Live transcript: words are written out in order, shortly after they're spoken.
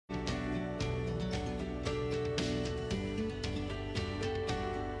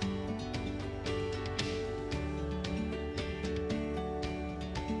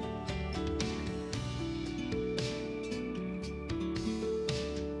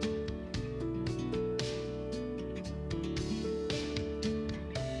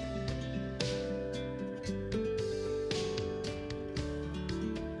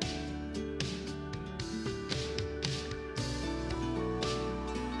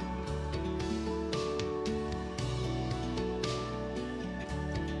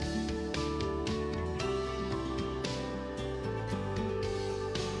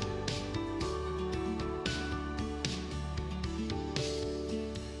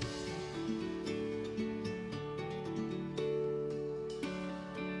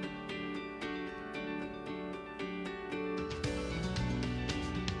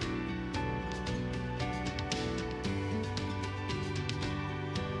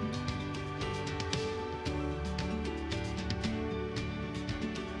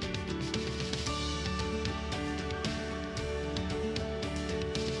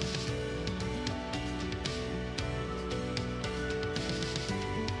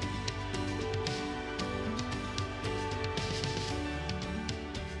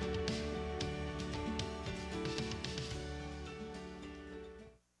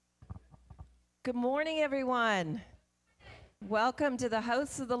Good morning, everyone. Welcome to the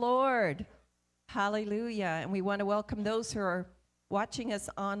house of the Lord. Hallelujah. And we want to welcome those who are watching us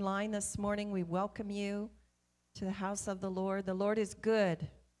online this morning. We welcome you to the house of the Lord. The Lord is good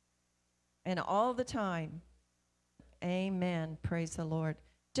and all the time. Amen. Praise the Lord.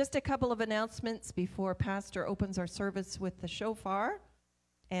 Just a couple of announcements before Pastor opens our service with the shofar.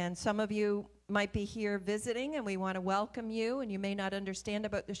 And some of you might be here visiting, and we want to welcome you. And you may not understand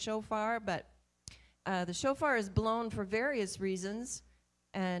about the shofar, but the shofar is blown for various reasons,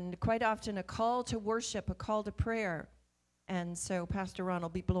 and quite often a call to worship, a call to prayer. And so Pastor Ron will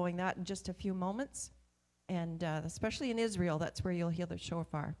be blowing that in just a few moments. And especially in Israel, that's where you'll hear the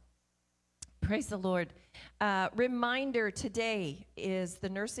shofar. Praise the Lord. Reminder, today is the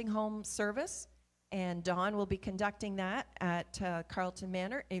nursing home service, and Dawn will be conducting that at Carlton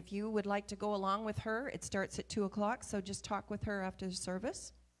Manor. If you would like to go along with her, it starts at 2 o'clock, so just talk with her after the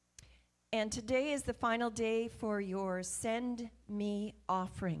service. And today is the final day for your Send Me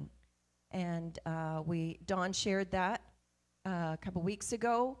offering. And Dawn shared that a couple weeks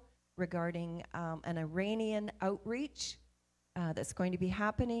ago regarding an Iranian outreach that's going to be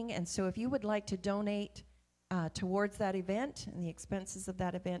happening. And so if you would like to donate towards that event and the expenses of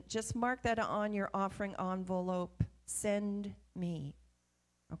that event, just mark that on your offering envelope, Send Me,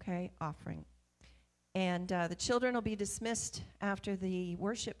 okay, offering. And the children will be dismissed after the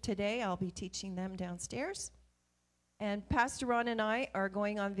worship today. I'll be teaching them downstairs. And Pastor Ron and I are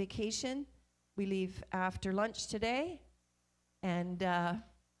going on vacation. We leave after lunch today. And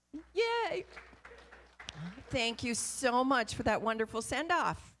yay! Thank you so much for that wonderful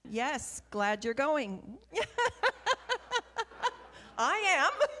send-off. Yes, glad you're going.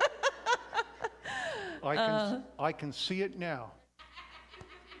 I am. I can see it now.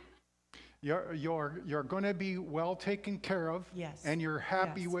 You're going to be well taken care of. Yes. And you're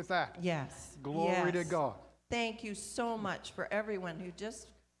happy with that. Yes. Glory to God. Thank you so much for everyone who just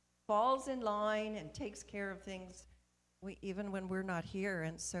falls in line and takes care of things, even when we're not here,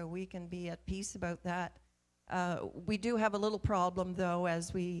 and so we can be at peace about that. We do have a little problem, though,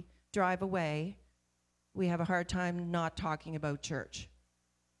 as we drive away. We have a hard time not talking about church.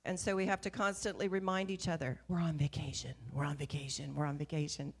 And so we have to constantly remind each other, we're on vacation, we're on vacation, we're on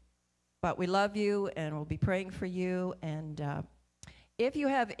vacation. But we love you, and we'll be praying for you. And if you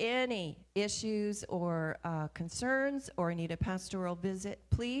have any issues or concerns or need a pastoral visit,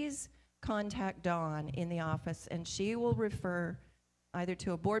 please contact Dawn in the office, and she will refer either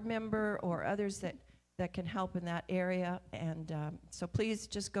to a board member or others that can help in that area. And so please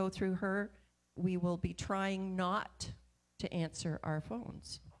just go through her. We will be trying not to answer our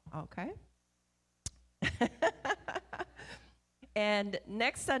phones, okay? And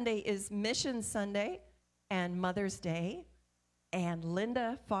next Sunday is Mission Sunday and Mother's Day, and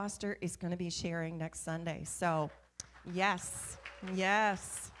Linda Foster is going to be sharing next Sunday. So, yes,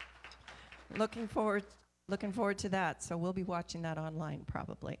 looking forward to that. So we'll be watching that online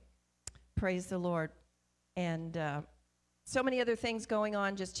probably. Praise the Lord. And so many other things going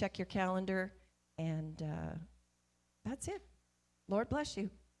on. Just check your calendar, and that's it. Lord bless you.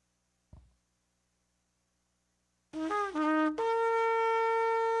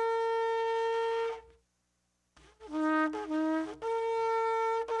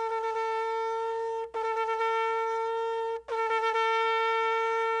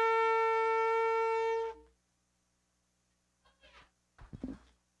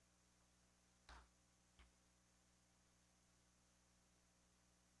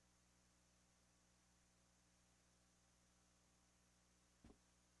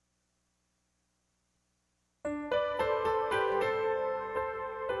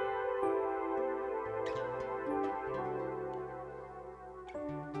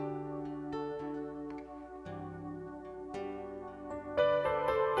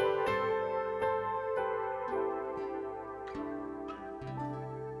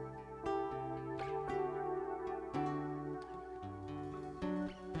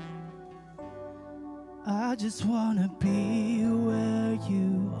 I just wanna be where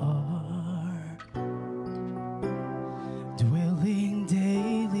you are, dwelling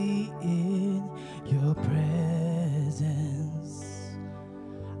daily in your presence.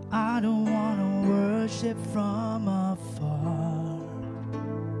 I don't wanna worship from afar.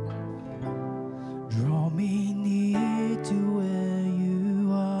 Draw me near to where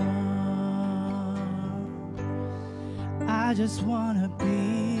you are. I just wanna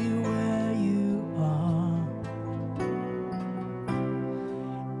be where you are,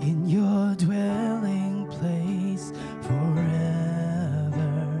 in your dwelling place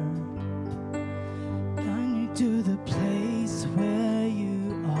forever. Bring me to the place where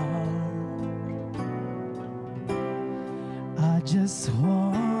you are.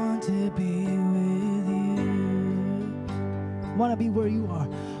 want to be with you. Wanna be where you are.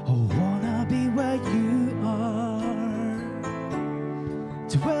 Oh, wanna be where you are.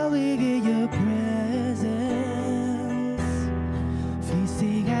 Dwelling in your presence,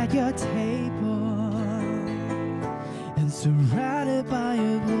 feasting at your table, and surrounded by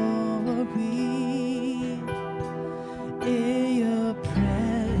your glory. In your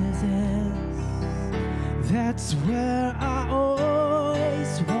presence, that's where I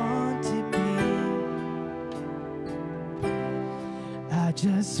always want to be. I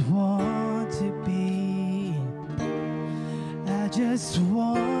just want to be. I just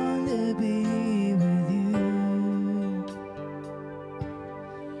want to be with you.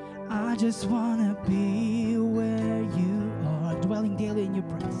 I just want to be where you are, dwelling daily in your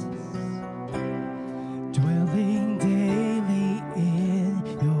presence. Dwelling daily in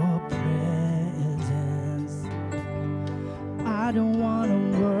your presence. I don't want to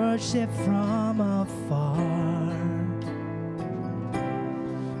worship from afar.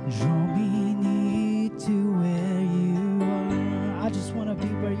 Draw me near to where you are. I just want to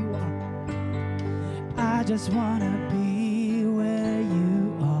be where you are. I just want to be where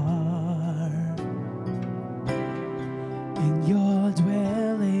you are. In your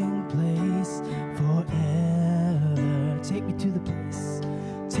dwelling place forever. Take me to the place.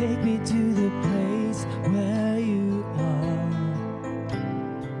 Take me to the place where you are.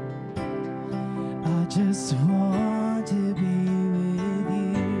 I just want to be with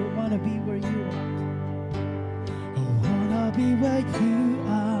you. I want to be where you are. I want to be where you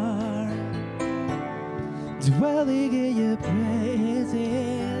are. Dwelling in your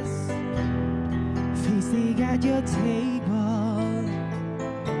presence. Feasting at your table.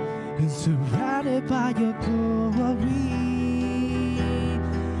 And surrounded by your glory.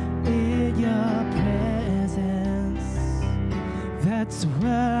 In your presence, that's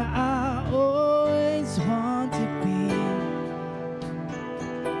where I always want to be.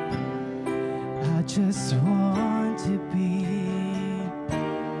 I just want to be.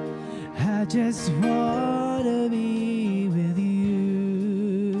 I just want to be with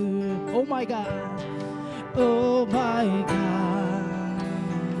you. Oh my God. Oh my God.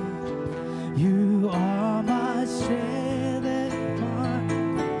 You are my strength and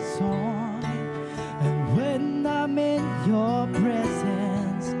my song. And when I'm in your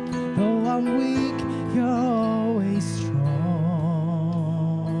presence, though I'm weak, you're always strong.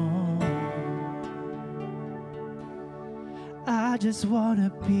 I just want to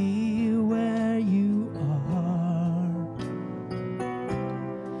be where you are.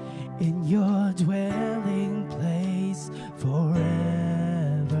 In your dwelling place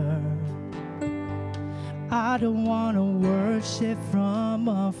forever. I don't want to worship from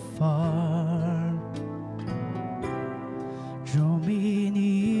afar. Draw me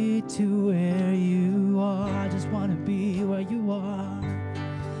near to where you are. I just want to be where you are.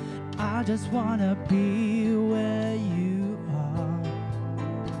 I just want to be where you are.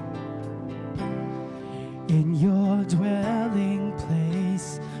 In your dwelling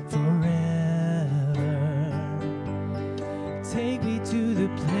place forever. Take me to the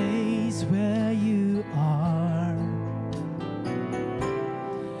place where you are.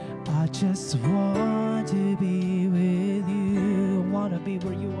 I just want to be with you. I want to be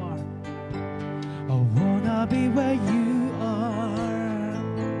where you are. I want to be where you are.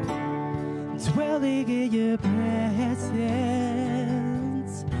 Dwelling in your presence.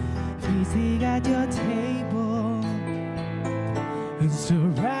 Feasting at your table. And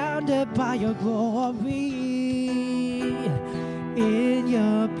surrounded by your glory. In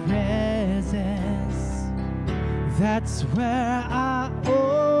your presence, that's where I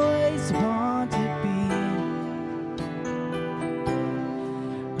always want to be.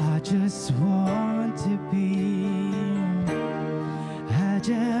 I just want to be. I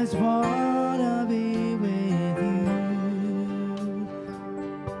just want to be with you.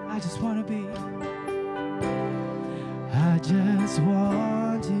 I just want to be. I just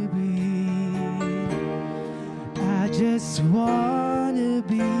want to be. I just want to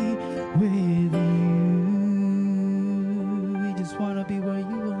be with you. We just want to be where you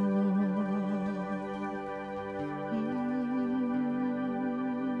are.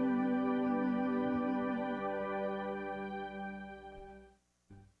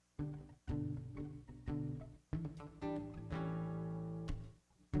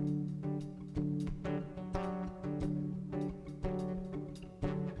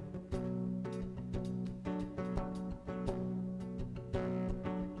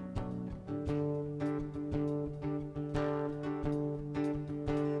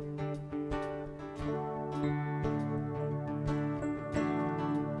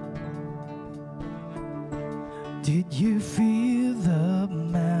 Did you feel the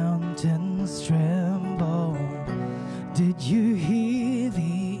mountains tremble? Did you hear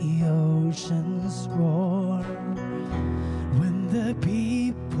the oceans roar? When the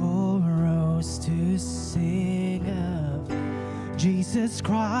people rose to sing of Jesus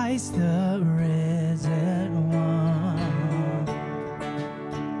Christ, the risen one.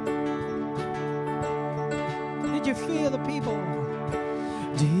 Did you feel the people?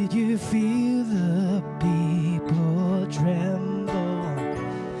 Did you feel the people tremble?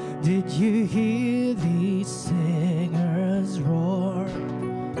 Did you hear the singers roar?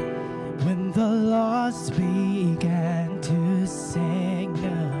 When the lost began to sing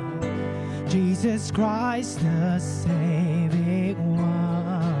of Jesus Christ, the saving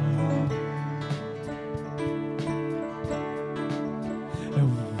one.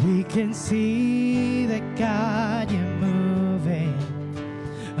 We can see that God, you're moving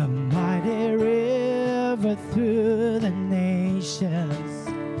a mighty river through the nations.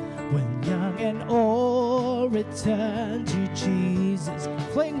 When young and old return to Jesus,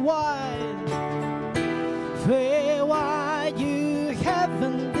 fling wide, you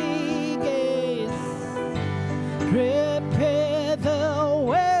heavenly gates. Prepare the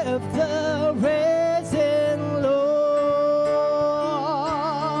way of the risen Lord.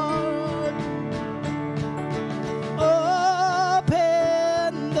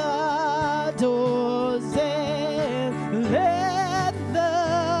 Open the doors and let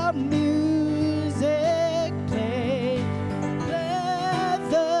the music play. Let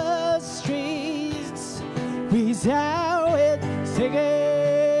the streets resound with singing.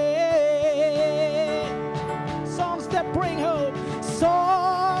 Songs that bring hope,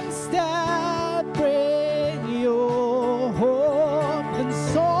 songs that bring your hope, and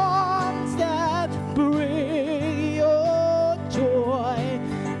songs that bring your joy.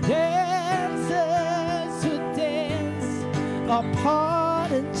 Dancers who dance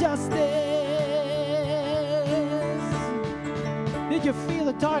upon injustice. Did you feel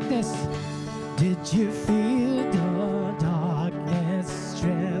the darkness? Did you feel the darkness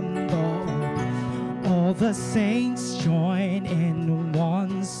tremble? All the saints join in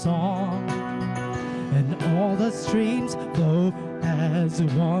one song, and all the streams flow as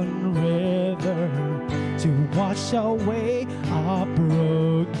one river to wash away our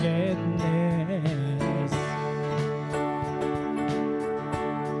brokenness.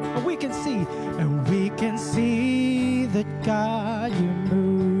 And we can see that God, you're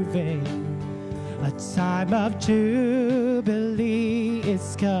moving. A time of jubilee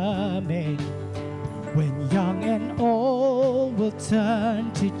is coming, when young and old will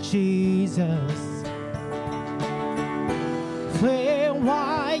turn to Jesus. Flame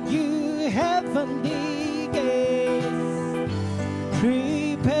wide, you heavenly gates.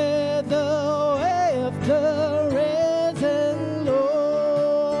 Prepare the way of the risen Lord.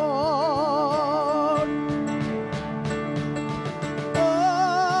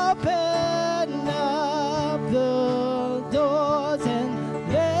 Open up the doors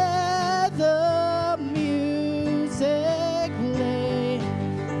and let the music play.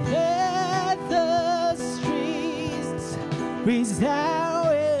 Let the streets resound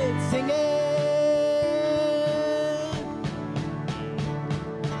with singing.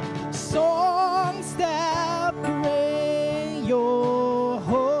 Songs that bring your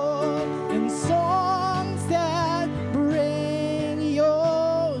hope, and songs that bring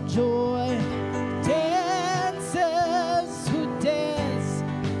your joy. Dancers who dance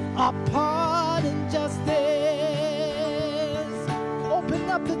upon injustice. Open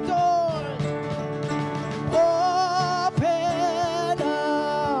up the door. Open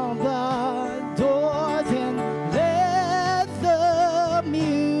up the doors and let the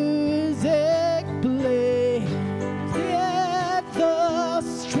music play. Let the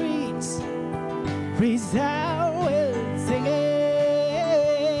streets resound with singing.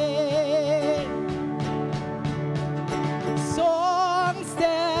 Songs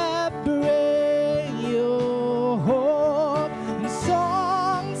that bring your hope, and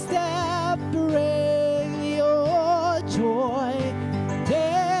songs that bring your joy.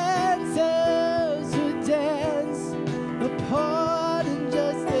 Dancers who dance upon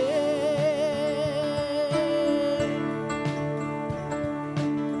injustice.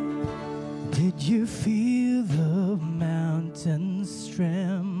 Did you feel the mountains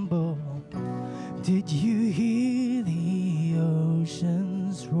tremble? Did you hear the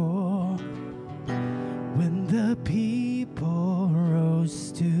oceans roar? When the people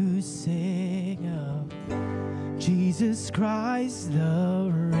rose to sing of Jesus Christ, the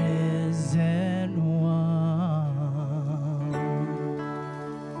risen one.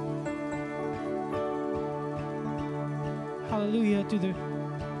 Hallelujah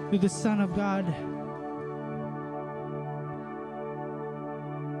to the Son of God.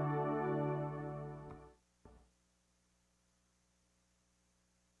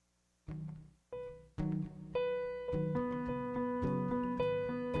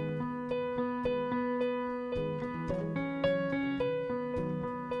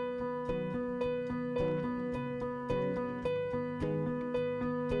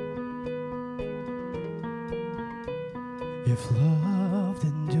 If love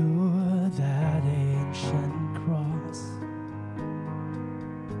endured that ancient cross,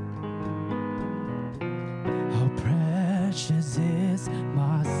 how precious is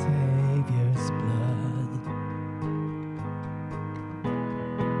my Savior's blood.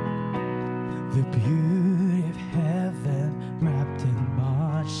 The beauty of heaven wrapped in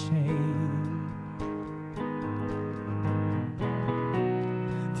my shame.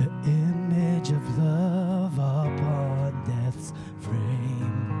 The image of love upon death's frame.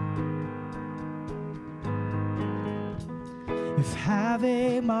 If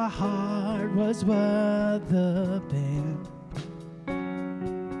having my heart was worth the pain,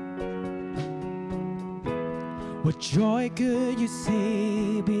 what joy could you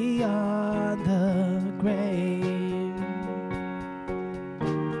see beyond the grave?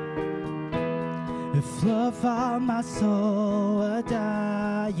 If love found my soul a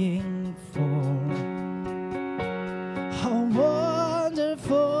dying for, how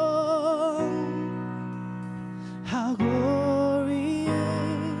wonderful, how glorious,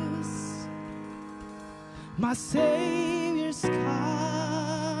 my Savior's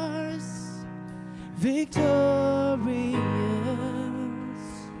scars, victorious,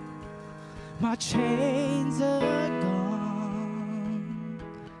 my chains are gone,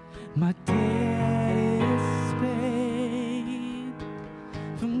 my debt is paid,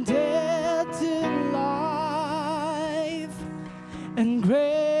 from death to life, and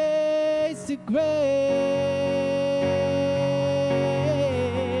grace to grace.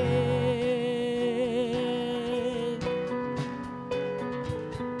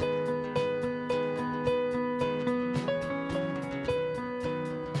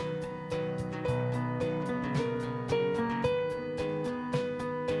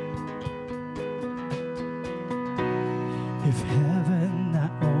 If heaven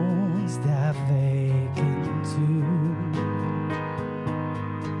that owns that vacant tomb,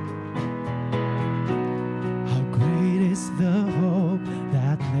 how great is the hope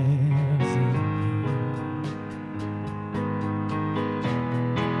that lives in you.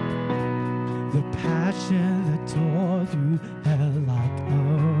 The passion that tore through hell like a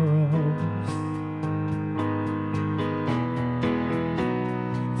rose.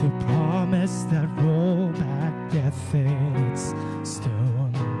 The promise that rolled back death its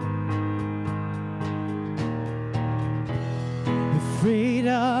stone. If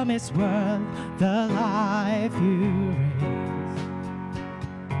freedom is worth the life you raise,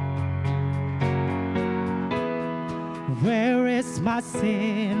 where is my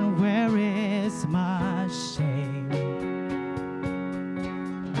sin? Where is my shame?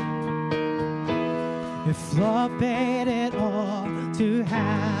 If love paid it all to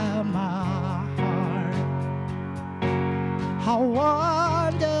have my heart, how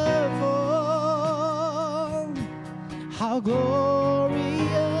wonderful, how glorious,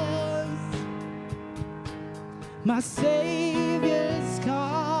 my Savior's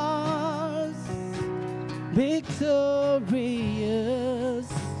scars, victorious,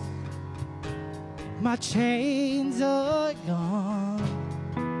 my chains are gone,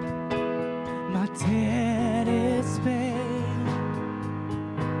 my debt is paid,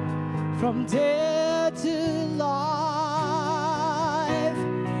 from death to life,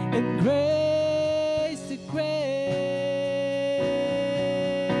 and grace to grace.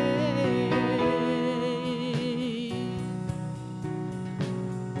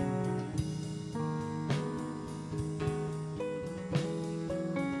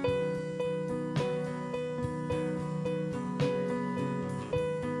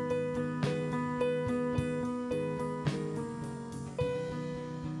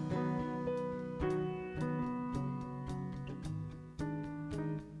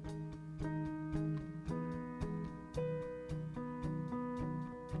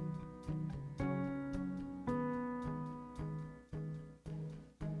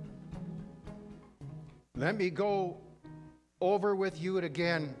 Let me go over with you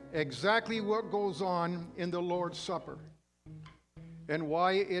again exactly what goes on in the Lord's Supper and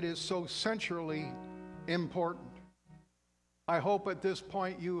why it is so centrally important. I hope at this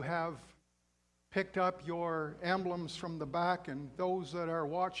point you have picked up your emblems from the back, and those that are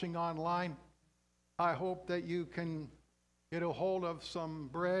watching online, I hope that you can get a hold of some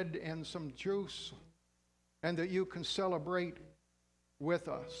bread and some juice, and that you can celebrate with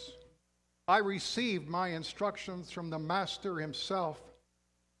us. I received my instructions from the Master himself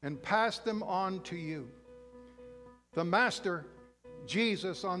and passed them on to you. The Master,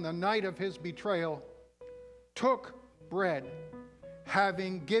 Jesus, on the night of his betrayal, took bread,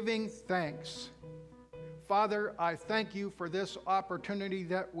 having given thanks. Father, I thank you for this opportunity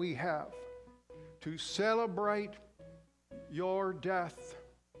that we have to celebrate your death,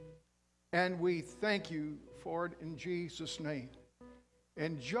 and we thank you for it in Jesus' name.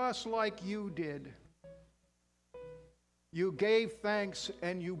 And just like you did, you gave thanks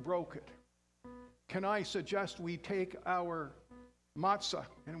and you broke it. Can I suggest we take our matzah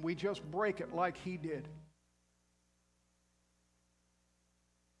and we just break it like he did?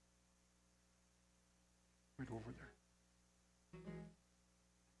 Right over there.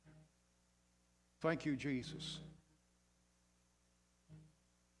 Thank you, Jesus.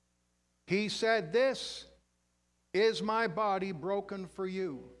 He said, "This is my body broken for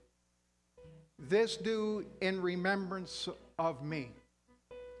you. This do in remembrance of me."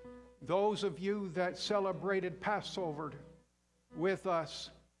 Those of you that celebrated Passover with us,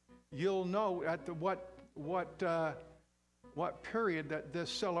 you'll know at the what period that this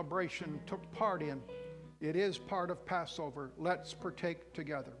celebration took part in. It is part of Passover. Let's partake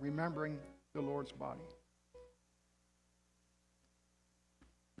together, remembering the Lord's body.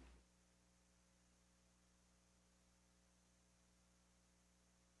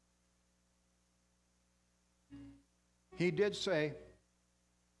 He did say,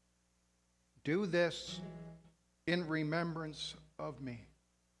 "Do this in remembrance of me."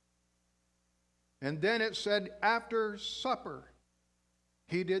 And then it said, after supper,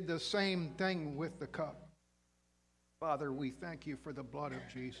 he did the same thing with the cup. Father, we thank you for the blood of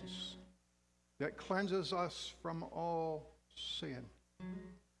Jesus that cleanses us from all sin.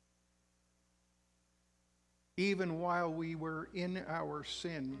 Even while we were in our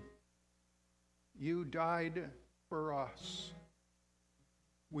sin, you died for us.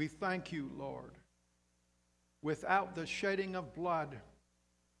 We thank you, Lord. Without the shedding of blood,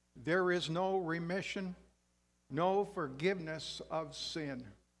 there is no remission, no forgiveness of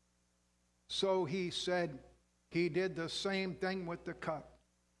sin. So he said, he did the same thing with the cup.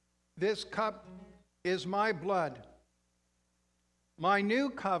 This cup is my blood, my new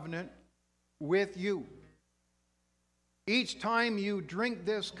covenant with you. Each time you drink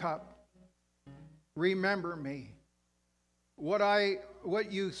this cup, remember me.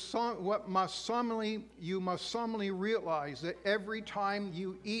 You must solemnly realize that every time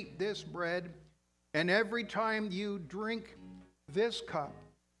you eat this bread and every time you drink this cup,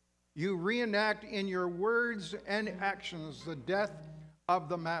 you reenact in your words and actions the death of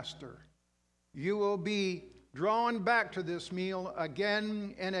the Master. You will be drawn back to this meal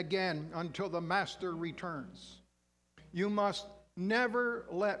again and again until the Master returns. You must never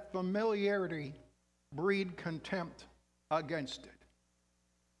let familiarity breed contempt against it.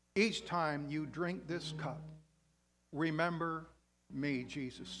 Each time you drink this cup, remember me,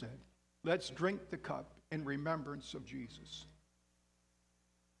 Jesus said. Let's drink the cup in remembrance of Jesus.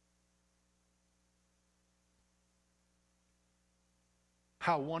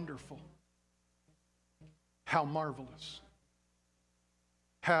 How wonderful. How marvelous.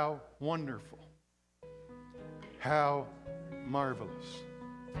 How wonderful. How marvelous.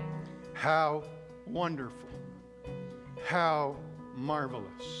 How wonderful. How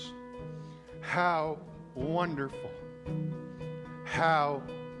marvelous. How wonderful. How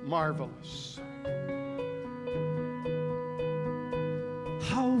marvelous.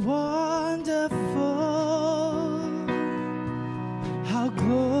 How wonderful, how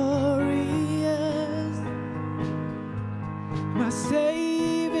glorious, my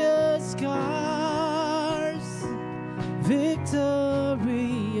Savior's scars,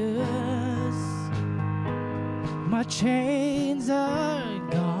 victorious, my chains are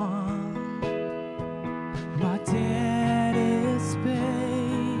gone, my debt is paid,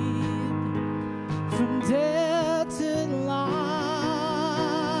 from death to life,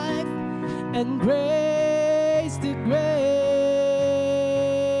 and grace to grace.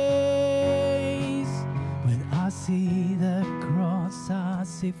 When I see the cross, I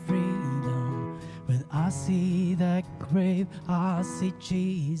see freedom. When I see that grave, I see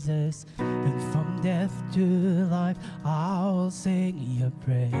Jesus. And from death to life, I'll sing your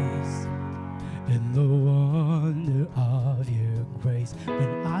praise. And the wonder of your grace.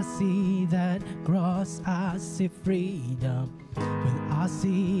 When I see that cross, I see freedom. When I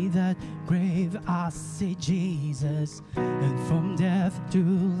see that grave, I see Jesus. And from death to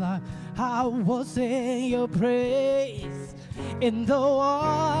life, I will sing your praise. in the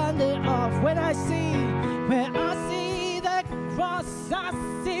wonder of when I see the cross, I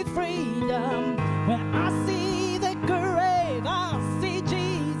see freedom. When I see the grave, I see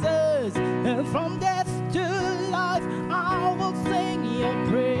Jesus. And from death to life, I will sing your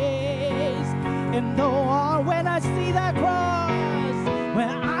praise. In the war, when I see the cross, when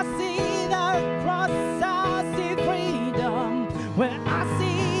I see the cross, I see freedom. When I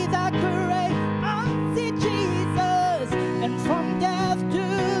see the grave, I see Jesus. And from death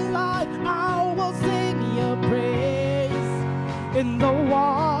to life, I will sing your praise. In the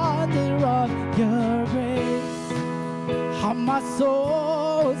wonder of your grace, how my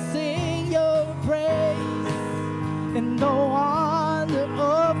soul will sing your praise. In the wonder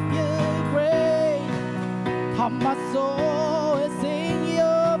of your grace, how my soul will sing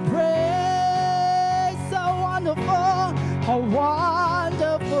your praise. So wonderful, how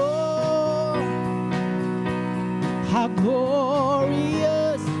wonderful, how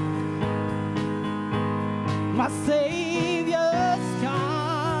glorious, my Savior's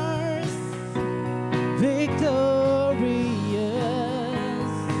scars,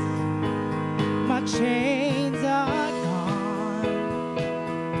 victorious, my chains are gone,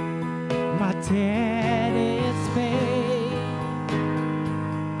 my debt is paid,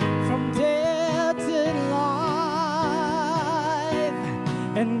 from death to life,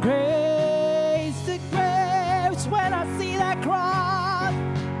 and grace to grace. When I see that cross,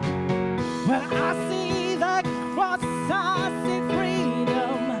 when I see that cross, I see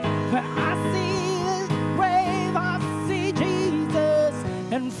freedom. When I see the grave, I see Jesus.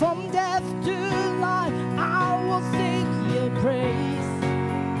 And from death to life, I will sing your praise.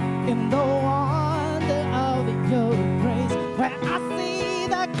 In the wonder of your grace, when I see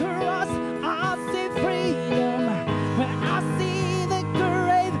that cross, I see freedom. When I see the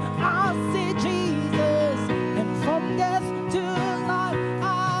grave, I see Jesus. And from death to life,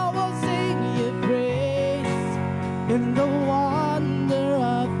 I will sing your praise. In the wonder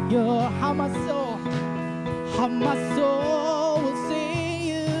of your, how my soul will sing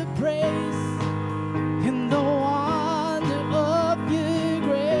your praise. In the wonder of your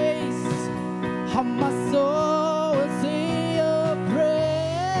grace, how my soul will sing your praise.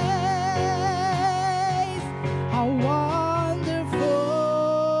 How wonderful,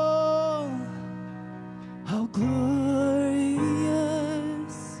 how glorious,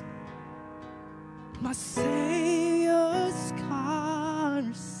 my Savior's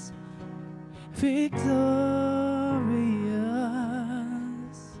scars, victorious,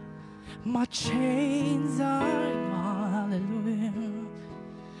 my chains are gone, hallelujah,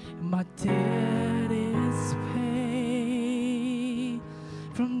 my debt is paid,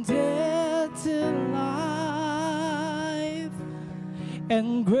 from death to life,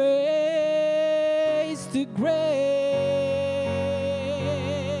 and grace to grace.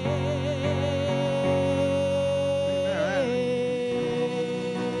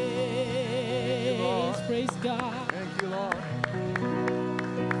 Praise God. Thank you, Lord.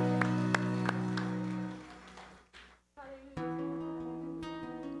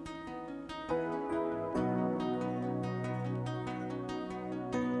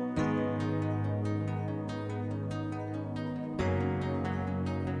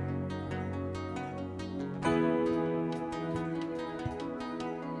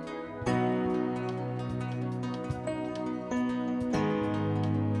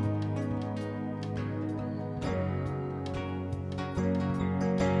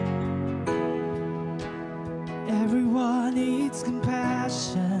 Everyone needs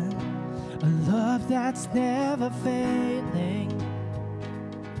compassion, a love that's never failing.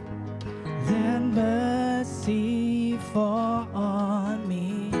 Let mercy fall on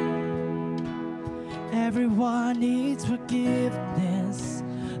me. Everyone needs forgiveness,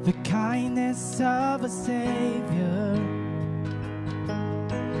 the kindness of a Savior,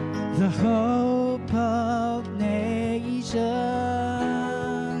 the hope of nations.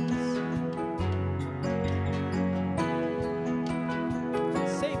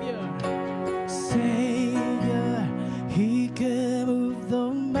 Savior, He can move the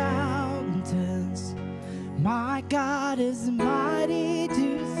mountains. My God is mighty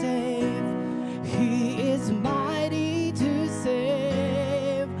to save. He is mighty to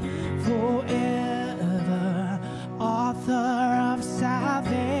save forever. Author of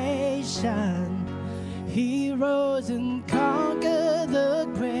salvation, He rose and conquered the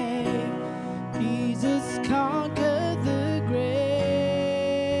grave. Jesus conquered the grave.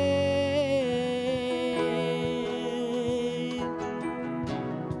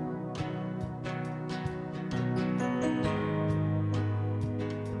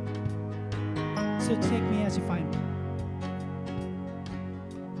 So take me as you find me.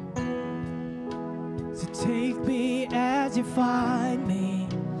 as you find me,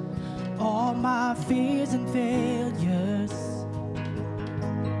 all my fears and failures.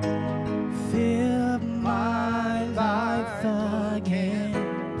 Fill my life again.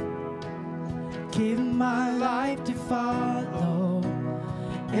 Give my life to follow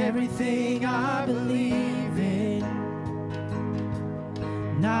everything I believe in.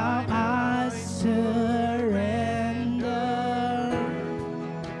 Now I surrender.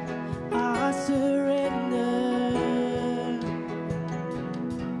 I surrender.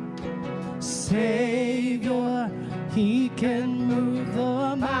 Savior, He can move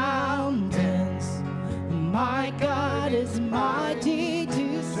the mountains. My God is mighty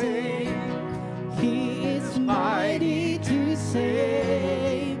to save. He is mighty to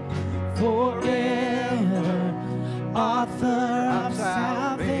save. Forever, author of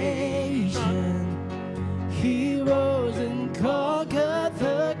salvation. He rose and conquered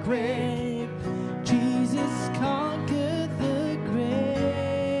the grave. Jesus conquered the grave.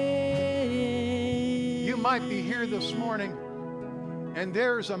 You might be here this morning and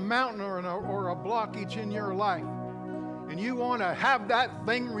there's a mountain or a blockage in your life, and you want to have that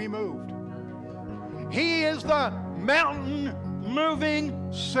thing removed. He is the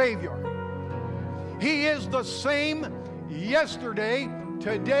mountain-moving Savior. He is the same yesterday,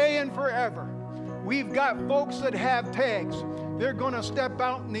 today, and forever. We've got folks that have tags. They're going to step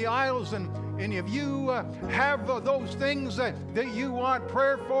out in the aisles, and if you have those things that you want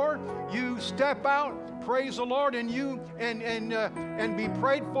prayer for, you step out, praise the Lord, and you and be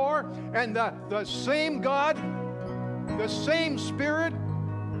prayed for. And the same God, the same Spirit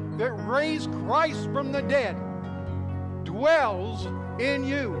that raised Christ from the dead dwells in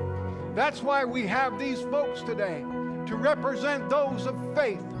you. That's why we have these folks today, to represent those of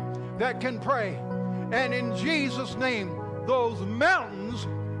faith that can pray. And in Jesus' name, those mountains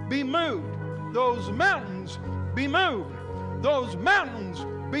be moved. Those mountains be moved. Those mountains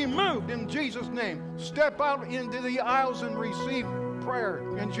be moved in Jesus' name. Step out into the aisles and receive prayer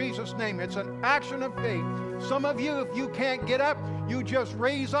in Jesus' name. It's an action of faith. Some of you, if you can't get up, you just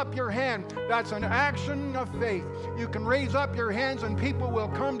raise up your hand. That's an action of faith. You can raise up your hands and people will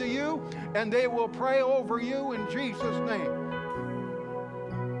come to you and they will pray over you in Jesus' name.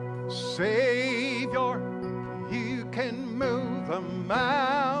 Savior, you can move the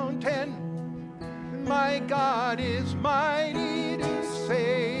mountain. My God is mighty to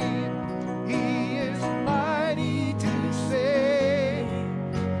save. He is mighty to save.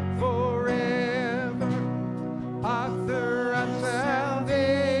 Forever, author of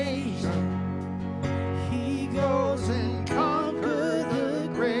salvation. He goes and conquers the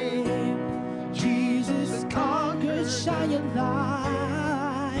grave. Jesus conquered. Shine your light.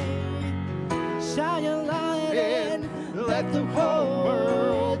 Shine your light and let the whole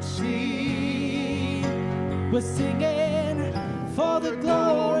world see. We're singing for the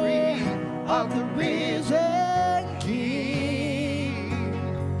glory of the risen King.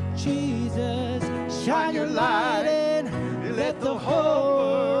 Jesus, shine your light and let the whole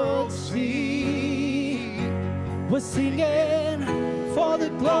world see. We're singing for the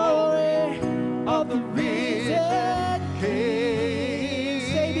glory of the risen King.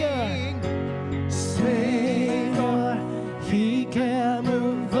 Savior, He can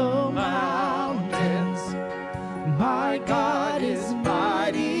move the mountains. My God is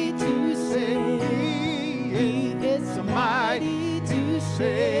mighty to save. He is mighty to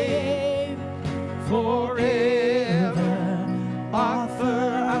save. Forever,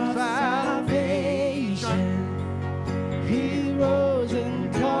 author of salvation. He rose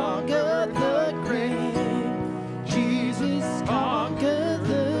and conquered the grave. Jesus conquered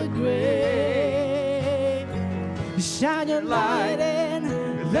the grave. Shine your light and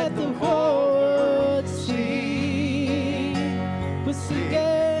let the whole world see. We're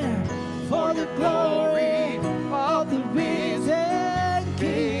singing for the glory of the risen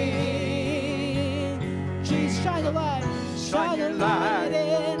King. Jesus, shine your light, shine your light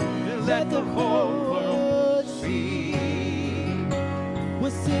and let the whole world see. We're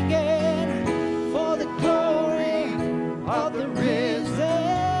singing for the glory of the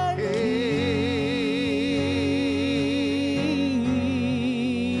risen King.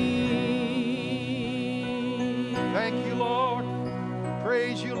 Thank you, Lord.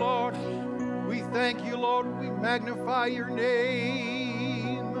 Praise you, Lord. We thank you, Lord. We magnify your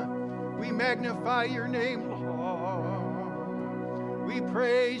name. We magnify your name, Lord. We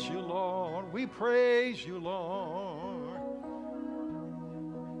praise you, Lord. We praise you, Lord.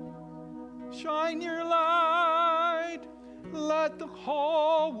 Shine your light. Let the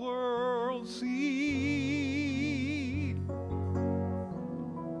whole world see.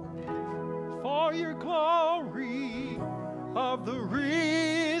 For your glory of the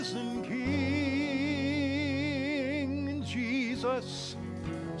risen King. Jesus,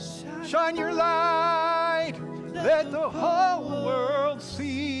 shine your light, let the whole world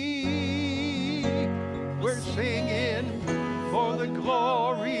see. We're singing for the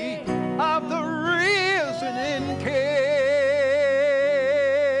glory of the risen King.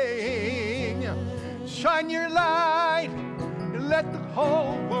 Shine your light, let the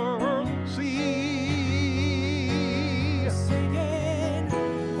whole world see. Singing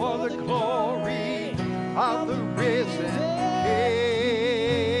For the glory of the risen King.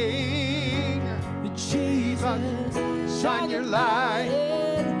 Jesus, Shine your light,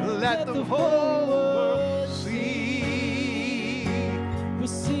 let the whole world see. We're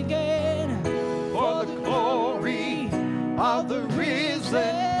singing For the glory of the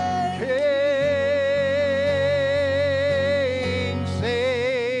risen King.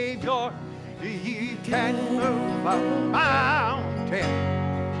 Savior, you can move a mountain.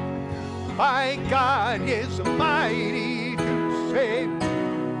 My God is mighty to save,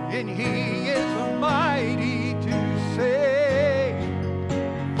 and He is mighty to save.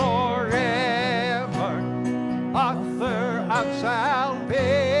 Forever, author of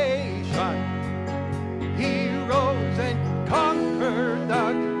salvation, He rose and conquered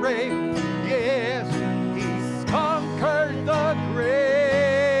the grave. Yes, He conquered the grave.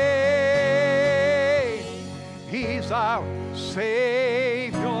 He's our Savior.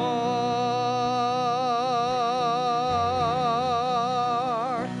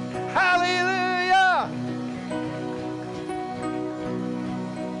 Hallelujah!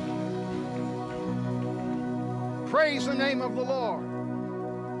 Praise the name of the Lord.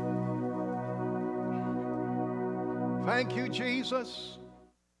 Thank you, Jesus.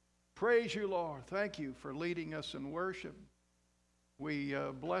 Praise you, Lord. Thank you for leading us in worship. We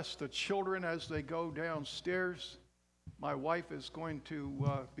bless the children as they go downstairs. My wife is going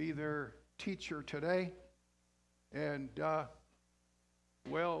to be their teacher today. And,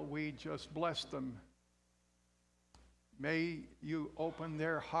 well, we just bless them. May you open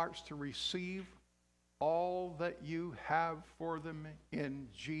their hearts to receive all that you have for them in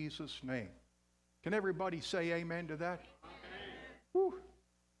Jesus' name. Can everybody say amen to that? Whew.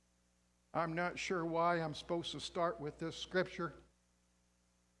 I'm not sure why I'm supposed to start with this scripture.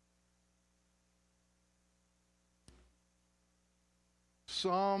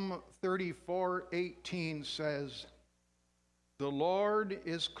 Psalm 34:18 says, "The Lord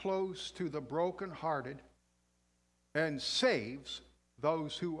is close to the brokenhearted and saves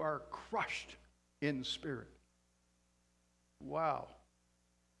those who are crushed in spirit." Wow.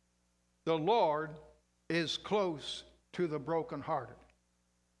 The Lord is close to the brokenhearted.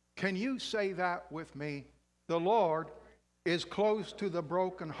 Can you say that with me? The Lord is close to the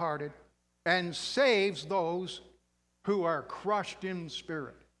brokenhearted and saves those who are crushed in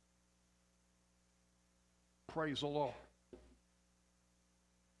spirit. Praise the Lord.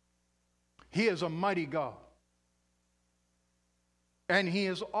 He is a mighty God. And He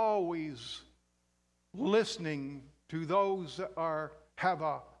is always listening to those that have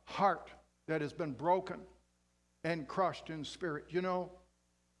a heart that has been broken and crushed in spirit. You know,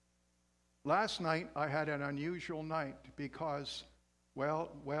 last night I had an unusual night because,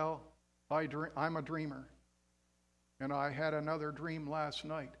 well, I'm a dreamer. And I had another dream last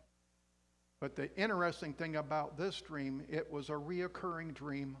night. But the interesting thing about this dream, it was a reoccurring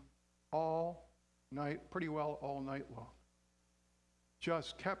dream all night, pretty well all night long.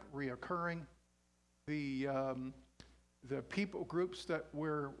 Just kept reoccurring. The people groups that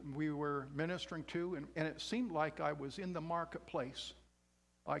we were ministering to, and it seemed like I was in the marketplace.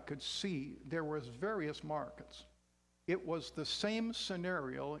 I could see there was various markets. It was the same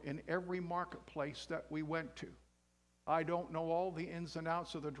scenario in every marketplace that we went to. I don't know all the ins and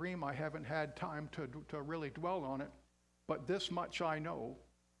outs of the dream. I haven't had time to really dwell on it. But this much I know,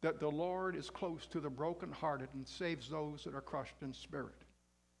 that the Lord is close to the brokenhearted and saves those that are crushed in spirit.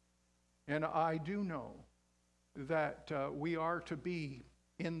 And I do know that we are to be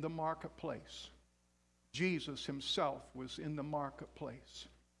in the marketplace. Jesus Himself was in the marketplace.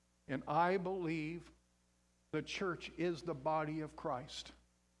 And I believe the church is the body of Christ.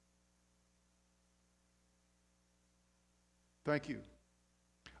 Thank you.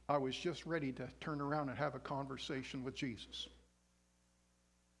 I was just ready to turn around and have a conversation with Jesus.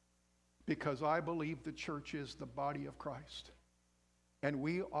 Because I believe the church is the body of Christ. And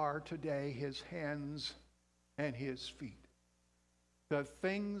we are today His hands and His feet. The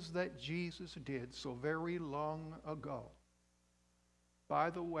things that Jesus did so very long ago,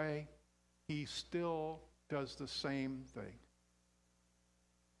 by the way, He still does the same thing.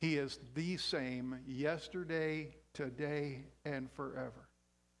 He is the same yesterday, today, and forever.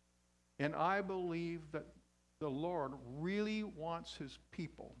 And I believe that the Lord really wants his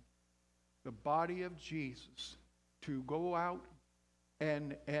people, the body of Jesus, to go out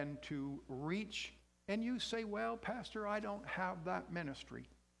and to reach. And you say, well, Pastor, I don't have that ministry.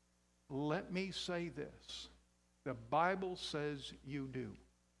 Let me say this. The Bible says you do.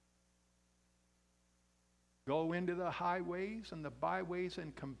 Go into the highways and the byways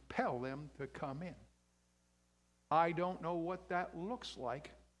and compel them to come in. I don't know what that looks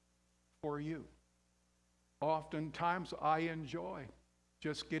like for you. Oftentimes I enjoy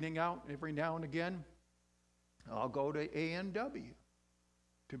just getting out every now and again. I'll go to A&W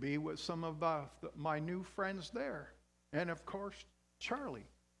to be with some of my new friends there. And of course, Charlie.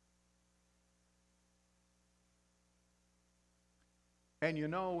 And you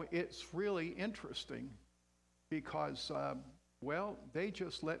know, it's really interesting because, well, they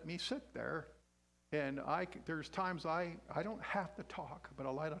just let me sit there. And there's times I don't have to talk, but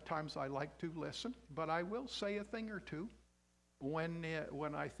a lot of times I like to listen. But I will say a thing or two when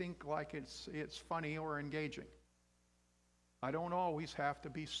I think like it's funny or engaging. I don't always have to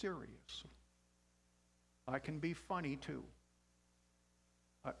be serious. I can be funny too.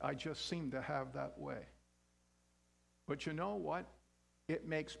 I just seem to have that way. But you know what? It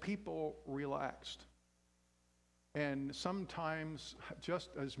makes people relaxed. And sometimes, just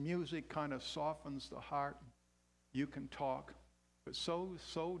as music kind of softens the heart, you can talk. But so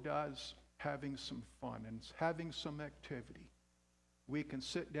does having some fun and having some activity. We can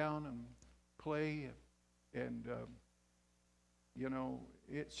sit down and play, and you know,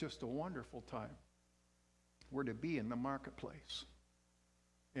 it's just a wonderful time. We're to be in the marketplace.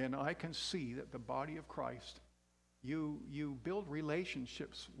 And I can see that the body of Christ, you build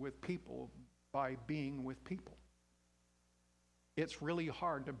relationships with people by being with people. It's really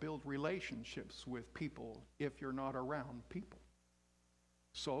hard to build relationships with people if you're not around people.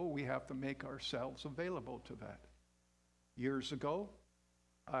 So we have to make ourselves available to that. Years ago,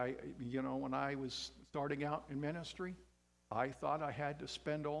 when I was starting out in ministry, I thought I had to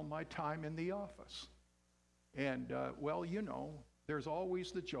spend all my time in the office. And, well, you know, there's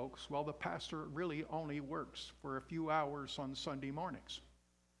always the jokes. Well, the pastor really only works for a few hours on Sunday mornings.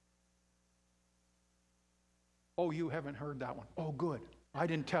 Oh, you haven't heard that one. Oh, good. I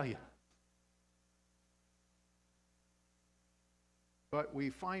didn't tell you. But we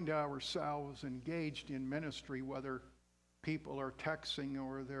find ourselves engaged in ministry, whether people are texting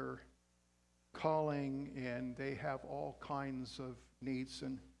or they're calling, and they have all kinds of needs.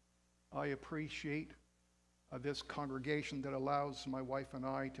 And I appreciate this congregation that allows my wife and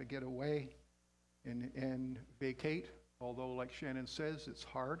I to get away and vacate. Although, like Shannon says, it's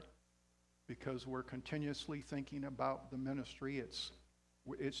hard because we're continuously thinking about the ministry.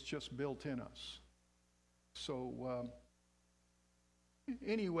 It's just built in us. So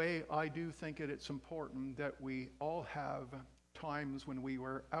anyway, I do think that it's important that we all have times when we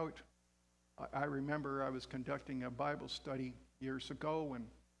were out. I remember I was conducting a Bible study years ago,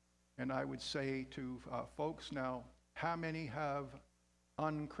 and I would say to folks now, how many have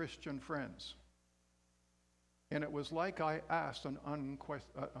unchristian friends? And it was like I asked an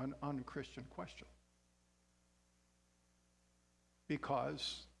unchristian question.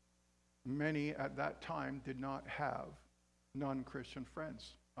 Because many at that time did not have non-Christian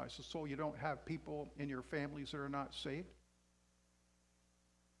friends. I said, so you don't have people in your families that are not saved?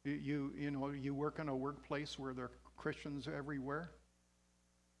 You work in a workplace where there are Christians everywhere?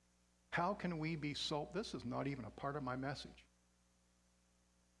 How can we be salt? This is not even a part of my message.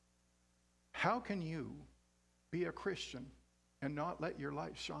 How can you be a Christian and not let your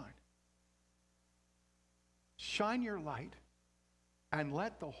light shine? Shine your light and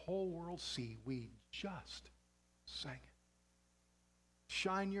let the whole world see. We just sang it.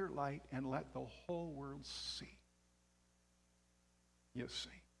 Shine your light and let the whole world see. You see,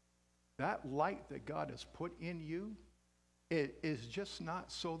 that light that God has put in you, it is just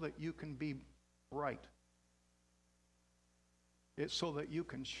not so that you can be bright. It's so that you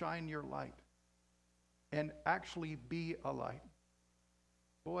can shine your light and actually be a light.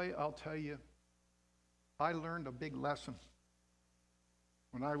 Boy, I'll tell you, I learned a big lesson.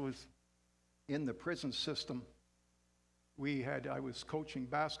 When I was in the prison system, I was coaching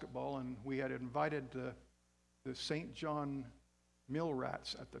basketball, and we had invited the St. John Mill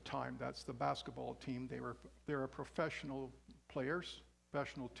Rats at the time. That's the basketball team. They're professional players,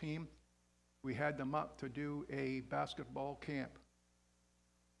 professional team. We had them up to do a basketball camp.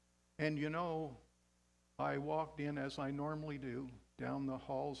 And you know, I walked in as I normally do, down the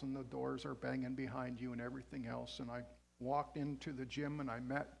halls, and the doors are banging behind you and everything else. And I walked into the gym, and I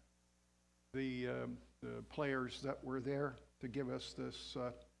met the the players that were there to give us this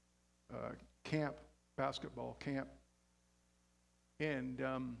camp, basketball camp. And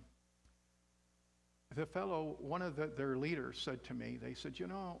the fellow, one of their leaders said to me, they said, you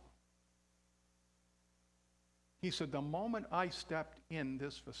know, he said, the moment I stepped in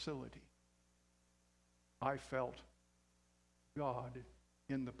this facility, I felt God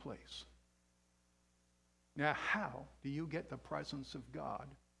in the place. Now, how do you get the presence of God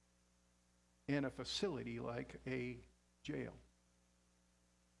in a facility like a jail?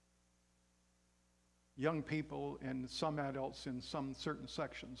 Young people and some adults in some certain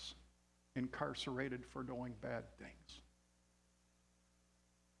sections incarcerated for doing bad things.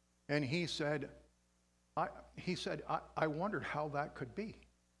 And he said, I wondered how that could be.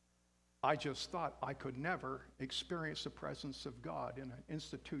 I just thought I could never experience the presence of God in an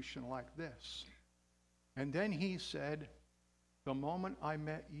institution like this. And then he said, the moment I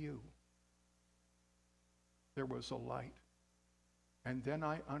met you, there was a light. And then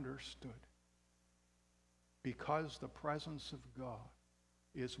I understood. Because the presence of God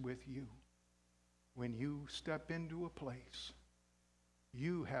is with you. When you step into a place,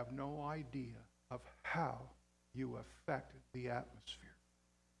 you have no idea of how you affect the atmosphere.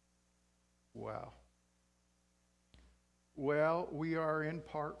 Wow. Well, we are in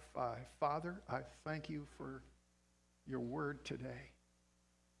part 5. Father, I thank you for your word today.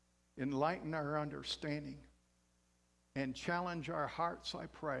 Enlighten our understanding and challenge our hearts, I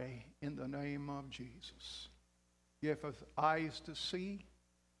pray, in the name of Jesus. Give us eyes to see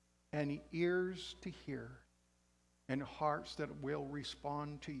and ears to hear and hearts that will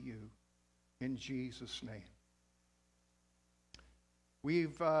respond to you in Jesus' name.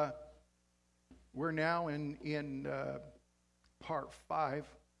 We're now in part 5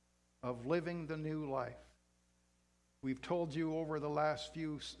 of Living the New Life. We've told you over the last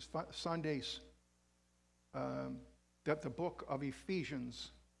few Sundays that the book of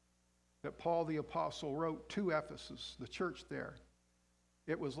Ephesians that Paul the Apostle wrote to Ephesus, the church there,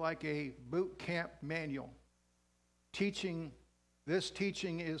 it was like a boot camp manual. This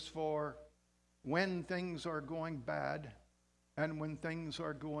teaching is for when things are going bad and when things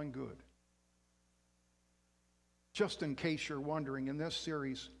are going good. Just in case you're wondering, in this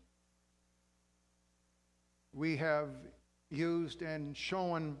series, we have used and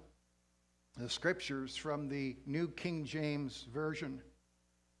shown the scriptures from the New King James Version.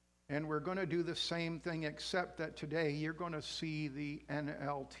 And we're going to do the same thing, except that today you're going to see the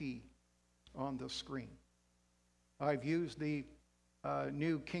NLT on the screen. I've used the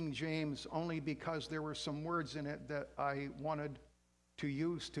New King James only because there were some words in it that I wanted to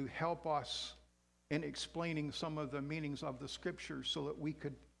use to help us in explaining some of the meanings of the scriptures so that we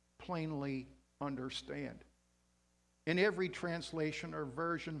could plainly understand. In every translation or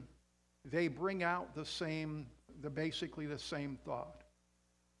version, they bring out basically the same thought.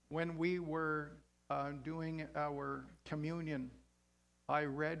 When we were doing our communion, I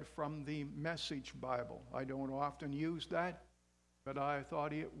read from the Message Bible. I don't often use that, but I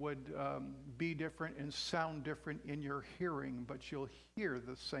thought it would be different and sound different in your hearing, but you'll hear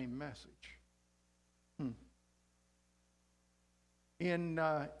the same message. In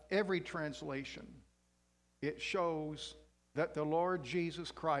every translation, it shows that the Lord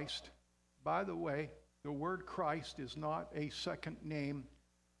Jesus Christ, by the way, the word Christ is not a second name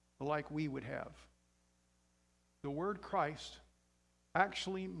like we would have. The word Christ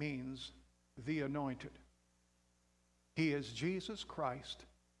actually means the anointed. He is Jesus Christ,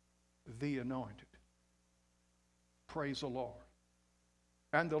 the anointed. Praise the Lord.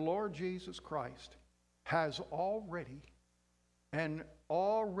 And the Lord Jesus Christ has already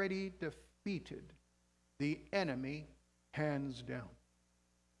defeated the enemy hands down.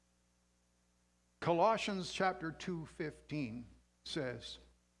 Colossians chapter 2:15 says,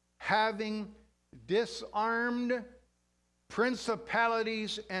 having disarmed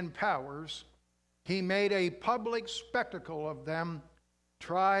principalities and powers, he made a public spectacle of them,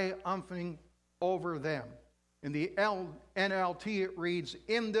 triumphing over them. In the NLT it reads,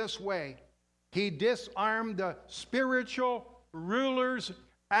 in this way, he disarmed the spiritual rulers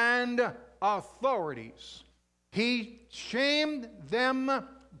and authorities. He shamed them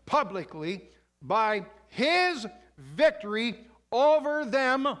publicly by his victory over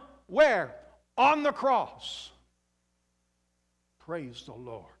them. Where? On the cross. Praise the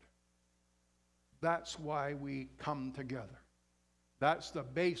Lord. That's why we come together. That's the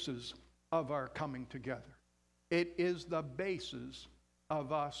basis of our coming together. It is the basis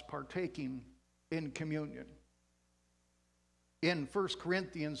of us partaking in communion. In 1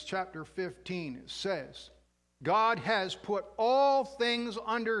 Corinthians chapter 15 it says, God has put all things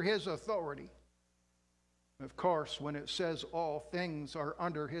under his authority. Of course, when it says all things are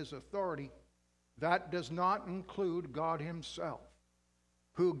under his authority, that does not include God himself,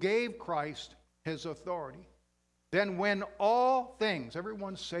 who gave Christ his authority. Then when all things,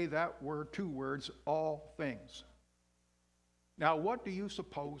 everyone say that word, 2 words, all things. Now, what do you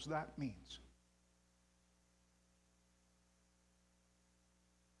suppose that means?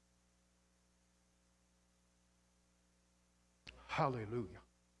 Hallelujah.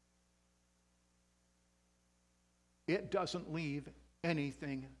 It doesn't leave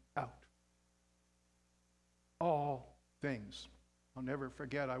anything out. All things. I'll never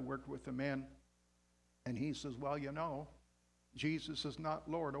forget, I worked with a man, and he says, well, you know, Jesus is not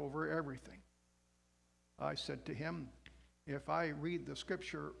Lord over everything. I said to him, if I read the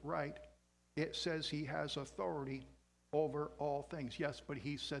scripture right, it says he has authority over all things. Yes, but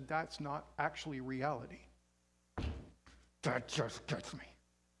he said that's not actually reality. That just gets me.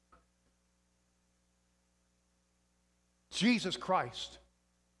 Jesus Christ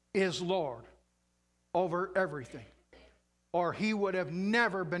is Lord over everything, or he would have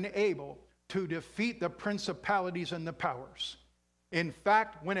never been able to defeat the principalities and the powers. In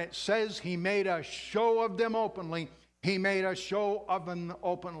fact, when it says he made a show of them openly, he made a show of them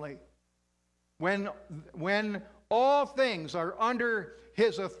openly. When all things are under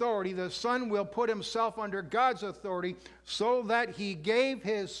his authority, the Son will put himself under God's authority, so that he gave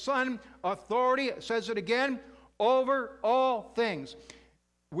his Son authority, it says it again, over all things.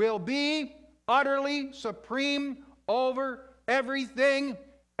 Will be utterly supreme over everything,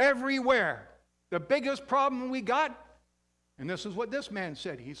 everywhere. The biggest problem we got, and this is what this man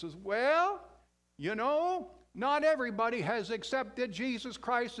said. He says, well, you know, not everybody has accepted Jesus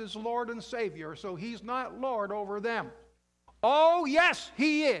Christ as Lord and Savior, so he's not Lord over them. Oh, yes,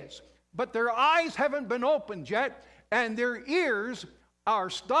 he is. But their eyes haven't been opened yet, and their ears are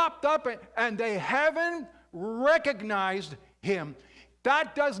stopped up, and they haven't recognized him.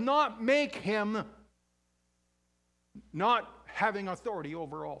 That does not make him not having authority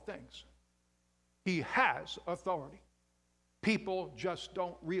over all things. He has authority. People just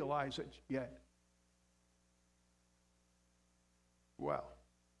don't realize it yet. Well,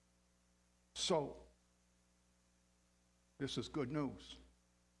 so this is good news.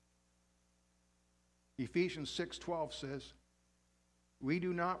 Ephesians 6:12 says, we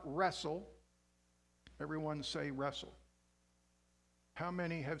do not wrestle. Everyone say wrestle. How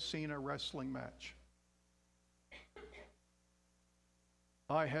many have seen a wrestling match?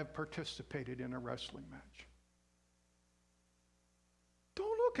 I have participated in a wrestling match.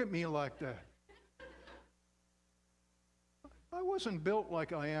 Don't look at me like that. I wasn't built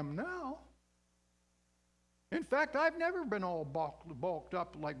like I am now. In fact, I've never been all bulked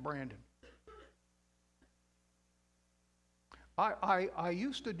up like Brandon. I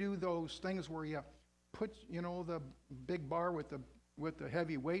used to do those things where you put, you know, the big bar with the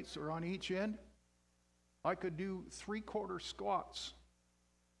heavy weights are on each end. I could do 3/4 squats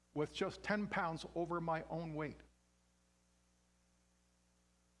with just 10 pounds over my own weight.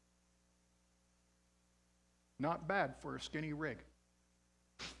 Not bad for a skinny rig.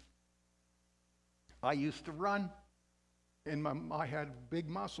 I used to run. I had big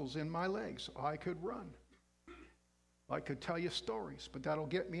muscles in my legs. I could run. I could tell you stories, but that'll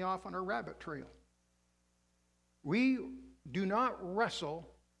get me off on a rabbit trail. We do not wrestle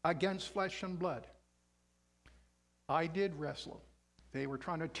against flesh and blood. I did wrestle. They were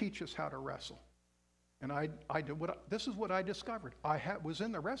trying to teach us how to wrestle. And I did this is what I discovered. Was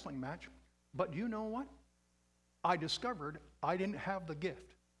in the wrestling match, but you know what? I discovered I didn't have the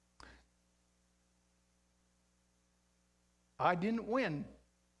gift. I didn't win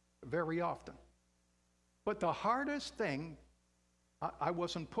very often. But the hardest thing, I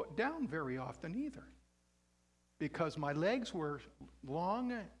wasn't put down very often either, because my legs were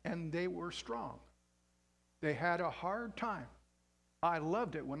long and they were strong. They had a hard time. I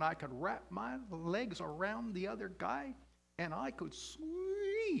loved it when I could wrap my legs around the other guy and I could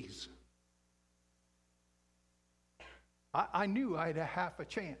squeeze. I knew I had a half a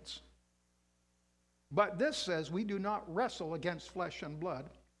chance. But this says we do not wrestle against flesh and blood,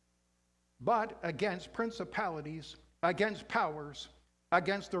 but against principalities, against powers,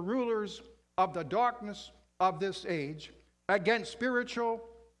 against the rulers of the darkness of this age, against spiritual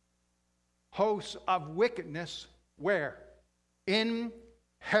hosts of wickedness, where? In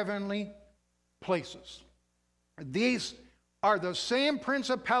heavenly places. These are the same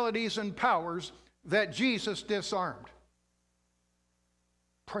principalities and powers that Jesus disarmed.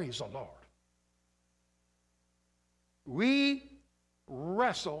 Praise the Lord. We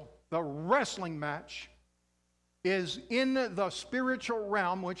wrestle. The wrestling match is in the spiritual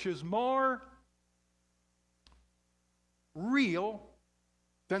realm, which is more real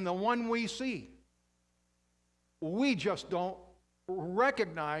than the one we see. We just don't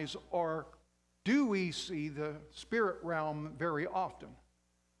recognize, or do we see the spirit realm very often.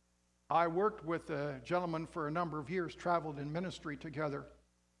 I worked with a gentleman for a number of years, traveled in ministry together,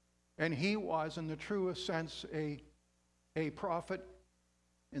 and he was, in the truest sense, a prophet.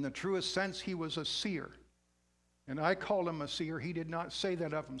 In the truest sense, he was a seer. And I called him a seer. He did not say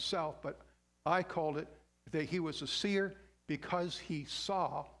that of himself, but I called it that he was a seer because he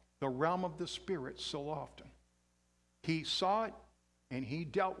saw the realm of the Spirit so often. He saw it and he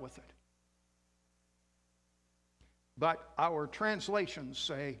dealt with it. But our translations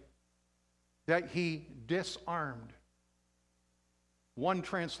say that he disarmed. One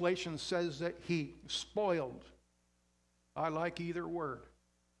translation says that he spoiled. I like either word.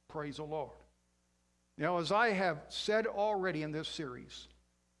 Praise the Lord. Now, as I have said already in this series,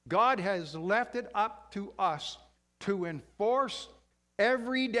 God has left it up to us to enforce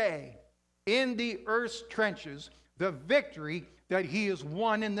every day in the earth's trenches the victory that he has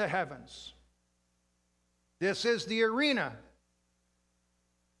won in the heavens. This is the arena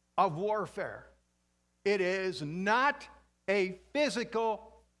of warfare. It is not a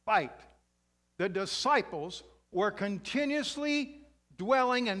physical fight. The disciples were continuously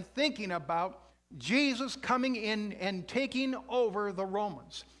dwelling and thinking about Jesus coming in and taking over the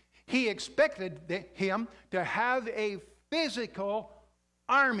Romans. He expected him to have a physical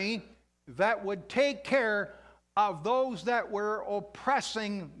army that would take care of those that were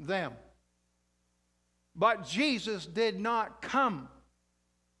oppressing them. But Jesus did not come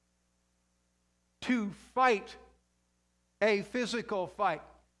to fight a physical fight.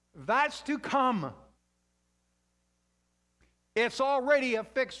 That's to come. It's already a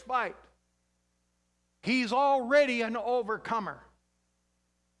fixed fight. He's already an overcomer.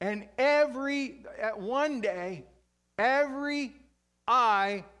 And one day, every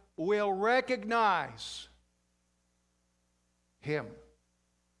eye will recognize him.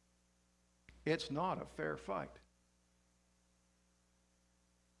 It's not a fair fight.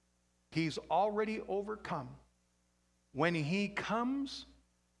 He's already overcome. When he comes,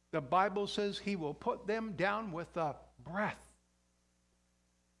 the Bible says he will put them down with a breath.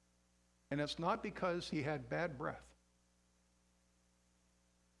 And it's not because he had bad breath.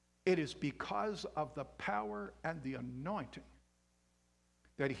 It is because of the power and the anointing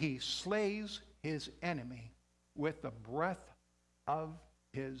that he slays his enemy with the breath of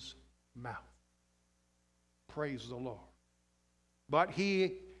his mouth. Praise the Lord. But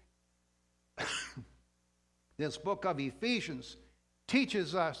this book of Ephesians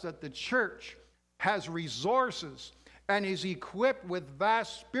teaches us that the church has resources and is equipped with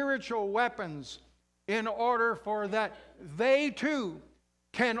vast spiritual weapons in order for that they too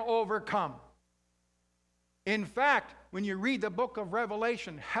can overcome. In fact, when you read the book of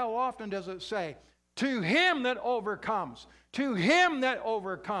Revelation, how often does it say, to him that overcomes, to him that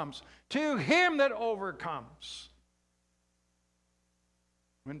overcomes, to him that overcomes?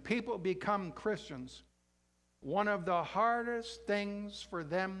 When people become Christians, one of the hardest things for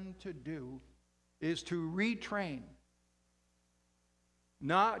them to do is to retrain,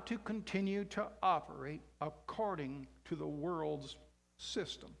 not to continue to operate according to the world's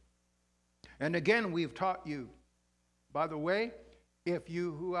system. And again, we've taught you, by the way, if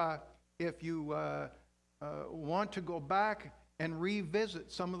you want to go back and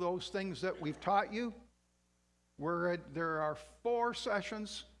revisit some of those things that we've taught you, there are 4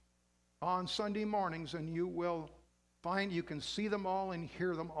 sessions on Sunday mornings, and you will find you can see them all and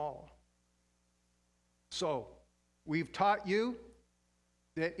hear them all. So, we've taught you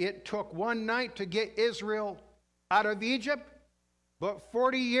that it took one night to get Israel out of Egypt, but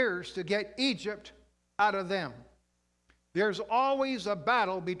 40 years to get Egypt out of them. There's always a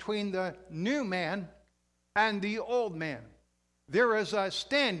battle between the new man and the old man. There is a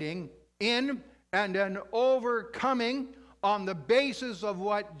standing in and an overcoming on the basis of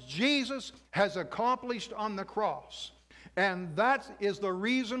what Jesus has accomplished on the cross. And that is the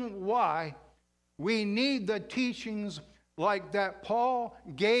reason why we need the teachings like that Paul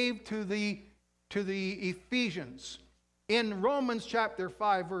gave to the Ephesians. In Romans chapter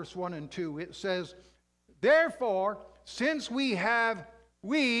 5, verse 1 and 2, it says, therefore, since we have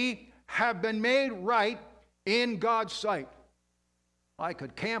been made right in God's sight. I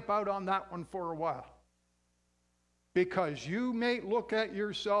could camp out on that one for a while. Because you may look at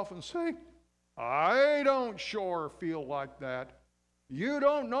yourself and say, I don't sure feel like that. You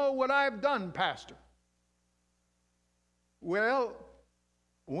don't know what I've done, Pastor. Well,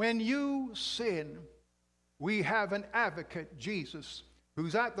 when you sin, we have an advocate, Jesus,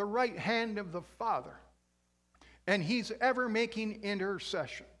 who's at the right hand of the Father. and He's ever making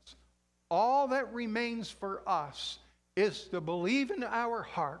intercessions. All that remains for us is to believe in our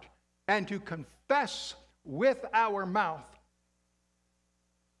heart and to confess with our mouth.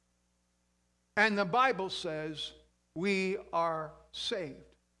 And the Bible says we are saved.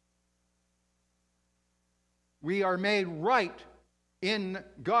 We are made right in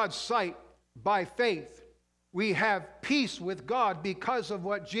God's sight by faith. We have peace with God because of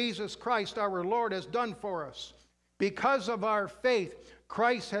what Jesus Christ our Lord has done for us. Because of our faith,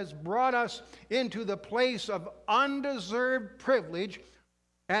 Christ has brought us into the place of undeserved privilege,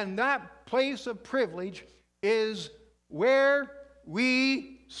 and that place of privilege is where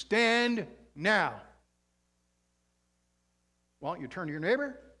we stand now. Why don't you turn to your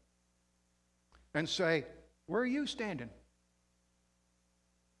neighbor and say, where are you standing?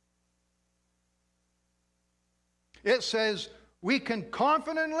 It says, we can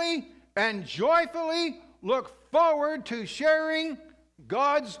confidently and joyfully look forward to sharing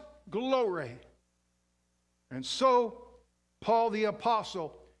God's glory. And so, Paul the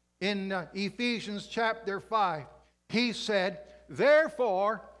Apostle in Ephesians chapter 5, he said,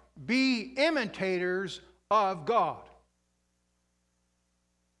 therefore, be imitators of God.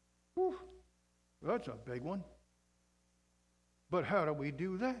 Whew, that's a big one. But how do we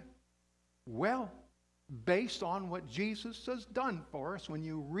do that? Well, based on what Jesus has done for us, when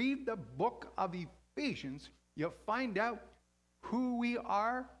you read the book of Ephesians, you'll find out who we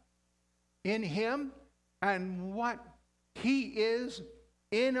are in Him and what He is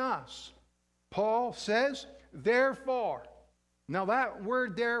in us. Paul says, therefore. Now that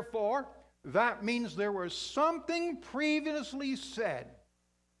word therefore, that means there was something previously said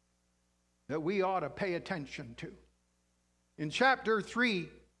that we ought to pay attention to. In chapter 3,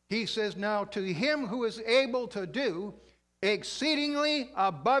 he says, now to Him who is able to do exceedingly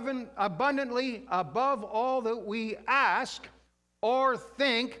abundantly above all that we ask or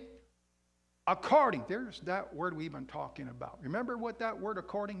think, according. There's that word we've been talking about. Remember what that word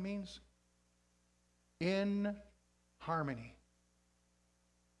according means? In harmony.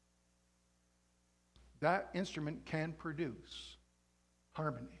 That instrument can produce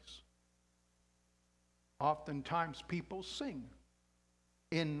harmonies. Oftentimes people sing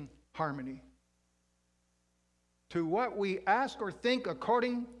in harmony. To what we ask or think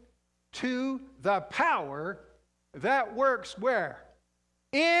according to the power that works where?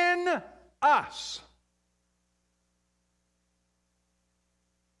 In us.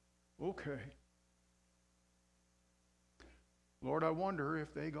 Okay. Lord, I wonder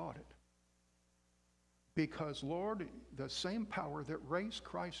if they got it. Because, Lord, the same power that raised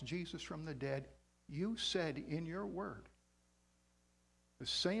Christ Jesus from the dead, you said in your word, the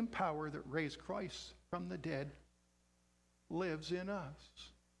same power that raised Christ from the dead lives in us.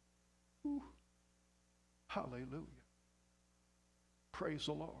 Ooh. Hallelujah. Praise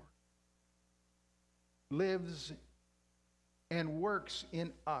the Lord. Lives and works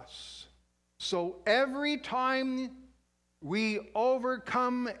in us. So every time we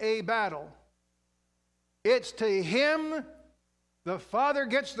overcome a battle, it's to Him the Father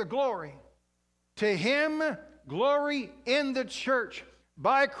gets the glory. To Him glory in the church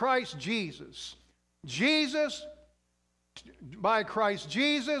by Christ Jesus. Jesus, by Christ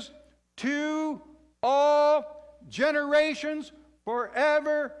Jesus, to all generations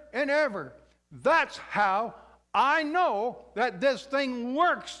forever and ever. That's how I know that this thing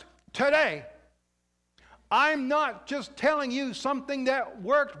works today. I'm not just telling you something that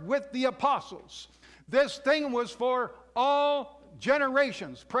worked with the apostles. This thing was for all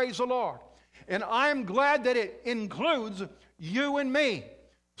generations. Praise the Lord. And I'm glad that it includes you and me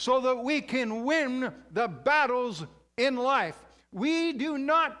so that we can win the battles in life. We do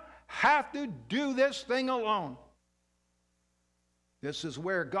not have to do this thing alone. This is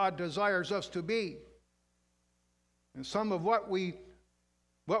where God desires us to be. And some of what we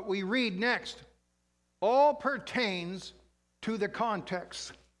read next all pertains to the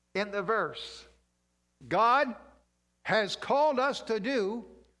context in the verse. God has called us to do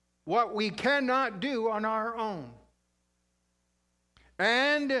what we cannot do on our own.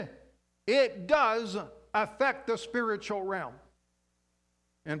 And it does affect the spiritual realm.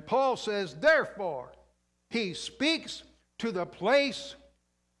 And Paul says, therefore, he speaks to the place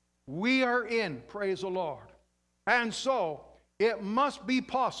we are in. Praise the Lord. And so, it must be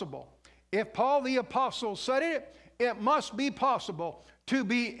possible. If Paul the Apostle said it, it must be possible to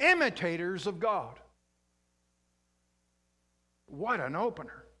be imitators of God. What an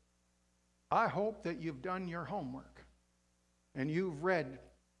opener. I hope that you've done your homework and you've read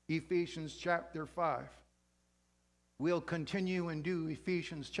Ephesians chapter 5. We'll continue and do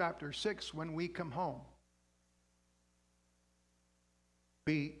Ephesians chapter 6 when we come home.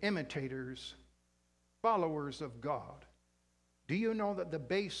 be imitators, followers of God. Do you know that the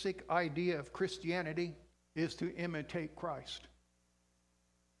basic idea of Christianity is to imitate Christ?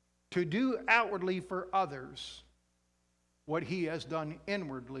 To do outwardly for others what he has done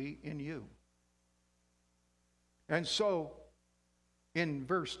inwardly in you. And so, in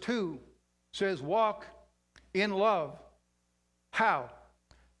verse 2, says, walk in love. How?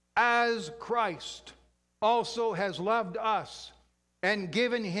 As Christ also has loved us and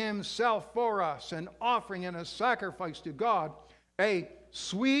given himself for us, an offering and a sacrifice to God, a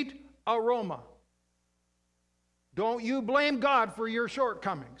sweet aroma. Don't you blame God for your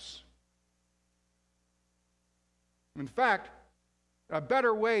shortcomings. In fact, a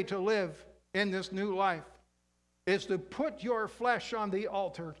better way to live in this new life is to put your flesh on the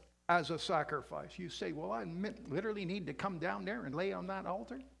altar as a sacrifice. You say, well, I literally need to come down there and lay on that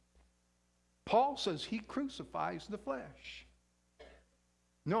altar? Paul says he crucifies the flesh.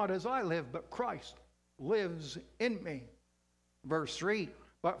 Not as I live, but Christ lives in me. Verse 3,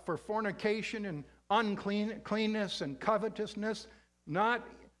 but for fornication and uncleanness and covetousness,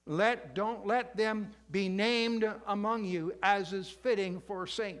 don't let them be named among you as is fitting for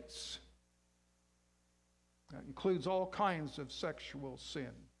saints. That includes all kinds of sexual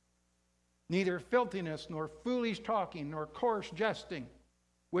sin. Neither filthiness, nor foolish talking, nor coarse jesting,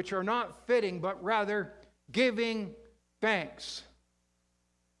 which are not fitting, but rather giving thanks.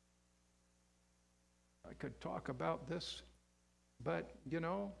 I could talk about this, but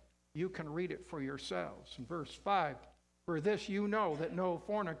you can read it for yourselves. In verse 5, for this you know that no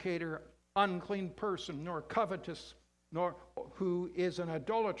fornicator, unclean person, nor covetous, nor who is an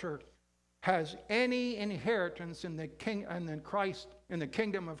idolater, has any inheritance in the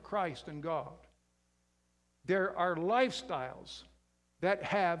kingdom of Christ and God. There are lifestyles that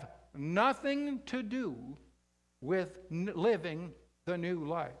have nothing to do with living the new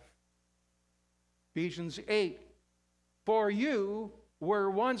life. Ephesians 8, for you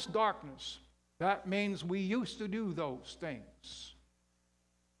were once darkness. That means we used to do those things.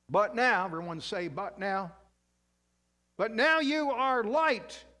 But now, everyone say, but now. But now you are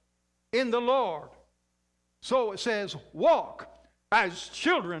light in the Lord. So it says, walk as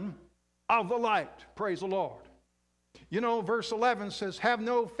children of the light. Praise the Lord. Verse 11 says, have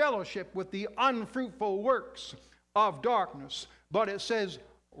no fellowship with the unfruitful works of darkness. But it says,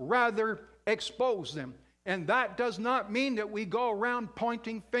 rather expose them. And that does not mean that we go around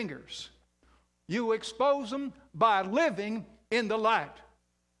pointing fingers. You expose them by living in the light.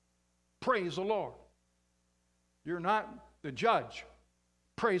 Praise the Lord. You're not the judge.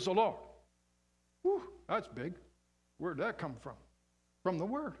 Praise the Lord. Whew, that's big. Where'd that come from? From the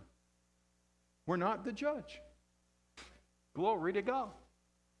Word. We're not the judge. Glory to God.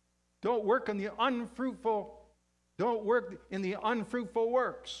 Don't work in the unfruitful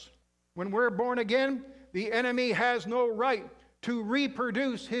works. When we're born again, the enemy has no right to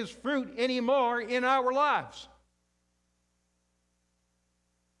reproduce his fruit anymore in our lives.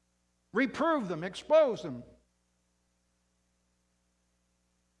 Reprove them, expose them.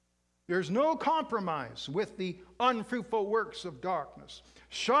 There's no compromise with the unfruitful works of darkness.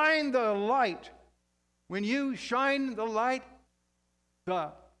 Shine the light. When you shine the light,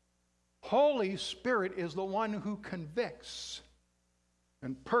 the Holy Spirit is the one who convicts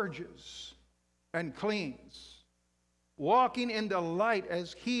and purges and cleans. Walking in the light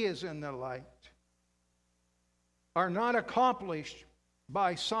as He is in the light are not accomplished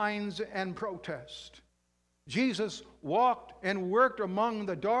by signs and protest. Jesus walked and worked among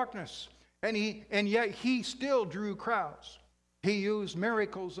the darkness, and yet He still drew crowds. He used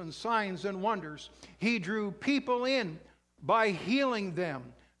miracles and signs and wonders. He drew people in by healing them,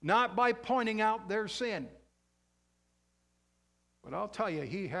 not by pointing out their sin. But I'll tell you,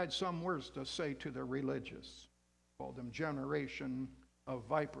 He had some words to say to the religious. Called them generation of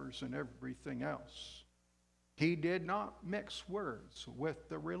vipers and everything else. He did not mix words with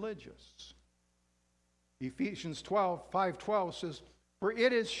the religious. Ephesians 5:12 says, for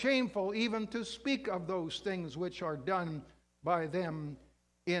it is shameful even to speak of those things which are done by them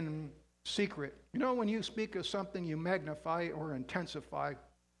in secret. When you speak of something, you magnify or intensify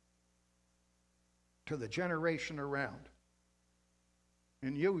to the generation around.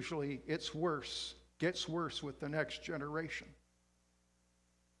 And usually it's worse, gets worse with the next generation.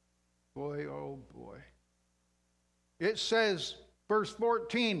 Boy, oh boy. It says, verse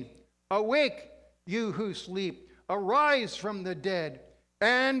 14, awake, you who sleep, arise from the dead,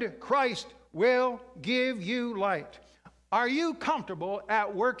 and Christ will give you light. Are you comfortable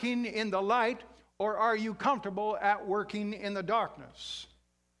at working in the light, or are you comfortable at working in the darkness?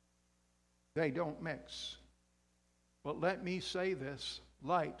 They don't mix. But let me say this,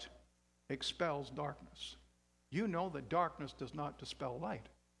 light expels darkness. You know that darkness does not dispel light.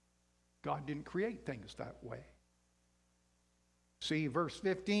 God didn't create things that way. See, verse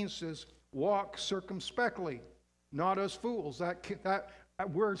 15 says, walk circumspectly, not as fools. That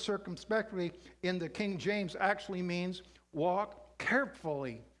word circumspectly in the King James actually means walk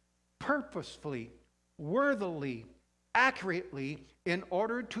carefully, purposefully, worthily, accurately, in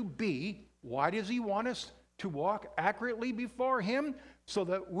order to be. Why does he want us to walk accurately before him? So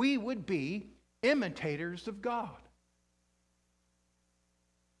that we would be imitators of God.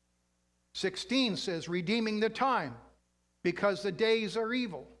 16 says, redeeming the time, because the days are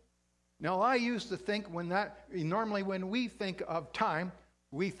evil. Now, I used to think normally when we think of time,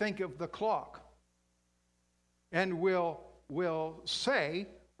 we think of the clock. And we'll say,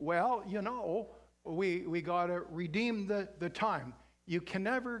 well, you know, we got to redeem the time. You can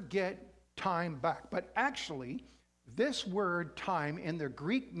never get time back. But actually, this word time in the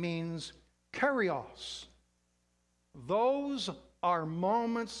Greek means kairos. Those are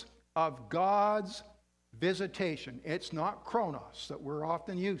moments of God's visitation. It's not chronos that we're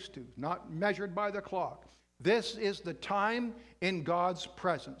often used to, not measured by the clock. This is the time in God's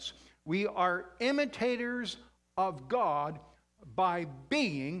presence. We are imitators of God by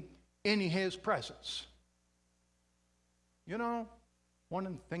being in his presence. You know,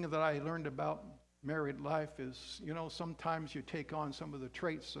 one thing that I learned about married life is, you know, sometimes you take on some of the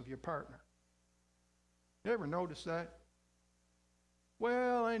traits of your partner. You ever notice that?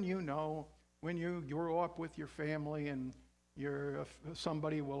 Well, and you know, when you grow up with your family and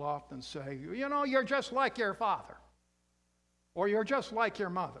somebody will often say, you know, you're just like your father. Or you're just like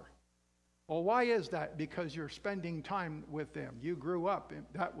your mother. Well, why is that? Because you're spending time with them. You grew up, and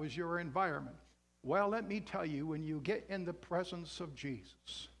that was your environment. Well, let me tell you, when you get in the presence of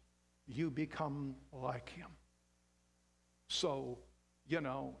Jesus, you become like him. So, you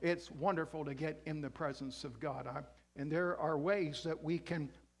know, it's wonderful to get in the presence of God. And there are ways that we can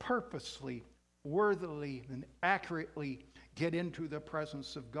purposely, worthily, and accurately get into the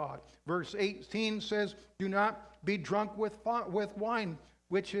presence of God. Verse 18 says, do not be drunk with wine,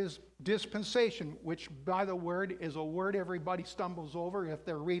 which is dispensation, which by the word is a word everybody stumbles over if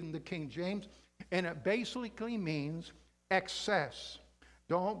they're reading the King James. And it basically means excess.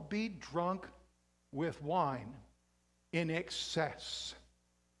 Don't be drunk with wine in excess.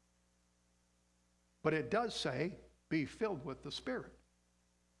 But it does say, be filled with the Spirit.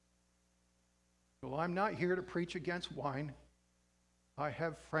 Well, I'm not here to preach against wine. I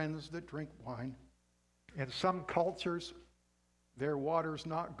have friends that drink wine. In some cultures, their water's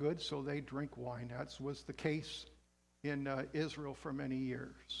not good, so they drink wine. That was the case in Israel for many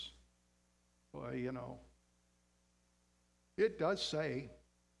years. Well, you know, it does say,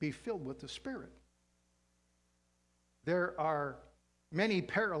 be filled with the Spirit. There are many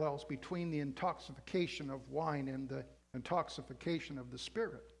parallels between the intoxication of wine and the intoxication of the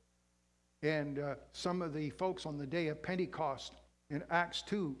Spirit. And some of the folks on the day of Pentecost in Acts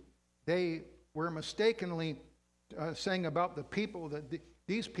 2, they were mistakenly saying about the people that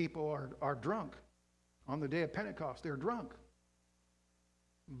these people are drunk. On the day of Pentecost, they're drunk.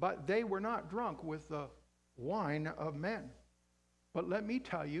 But they were not drunk with the wine of men. But let me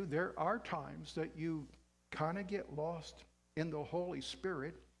tell you, there are times that you kind of get lost in the Holy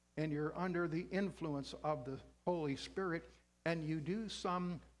Spirit and you're under the influence of the Holy Spirit and you do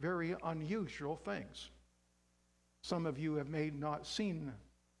some very unusual things. Some of you have not seen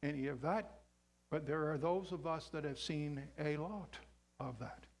any of that, but there are those of us that have seen a lot of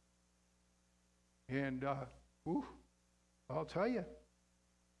that. And I'll tell you,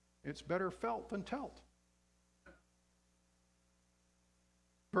 it's better felt than told.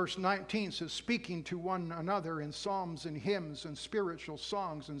 Verse 19 says, speaking to one another in psalms and hymns and spiritual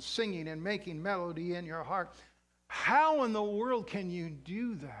songs and singing and making melody in your heart. How in the world can you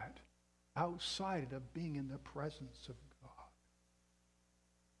do that outside of being in the presence of God?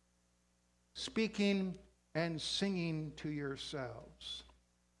 Speaking and singing to yourselves,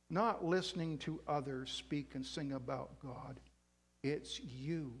 not listening to others speak and sing about God. It's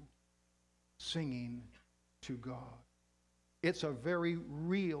you singing to God. It's a very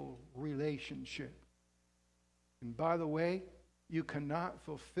real relationship. And by the way, you cannot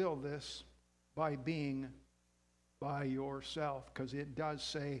fulfill this by being by yourself, because it does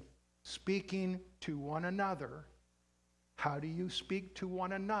say, speaking to one another. How do you speak to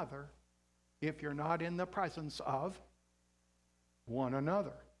one another if you're not in the presence of one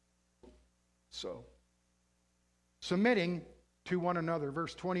another? So, submitting to one another.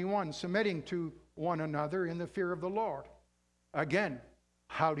 Verse 21, submitting to one another in the fear of the Lord. Again,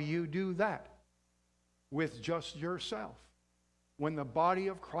 how do you do that? With just yourself. when the body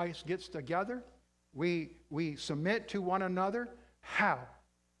of Christ gets together, we submit to one another. How?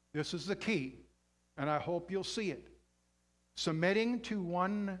 This is the key, and I hope you'll see it. Submitting to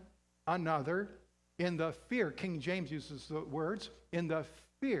one another in the fear, King James uses the words, in the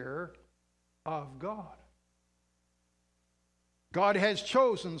fear of God. God has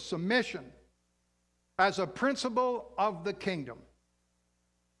chosen submission as a principle of the kingdom.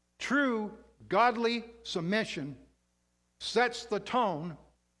 True godly submission sets the tone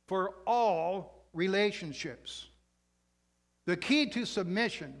for all relationships. The key to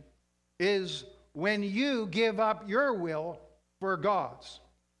submission is when you give up your will for God's.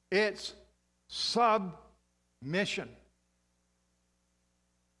 It's submission.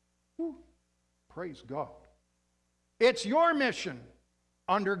 Whew. Praise God. It's your mission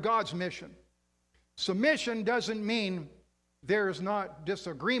under God's mission. Submission doesn't mean there's not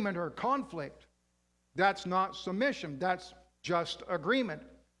disagreement or conflict. That's not submission. That's just agreement.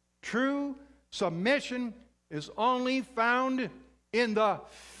 True submission is only found in the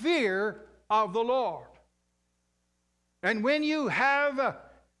fear of the Lord. And when you have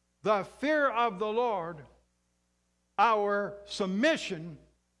the fear of the Lord, our submission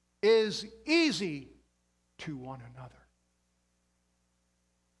is easy to one another.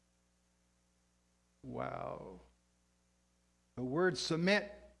 Wow. The word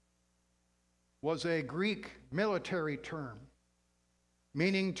submit was a Greek military term,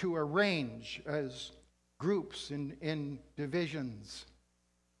 meaning to arrange as groups in divisions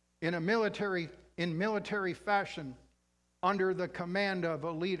in military fashion under the command of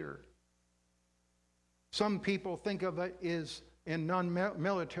a leader. Some people think of it as in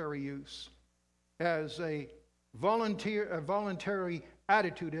non-military use as a voluntary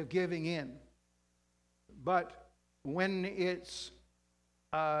attitude of giving in. But when it's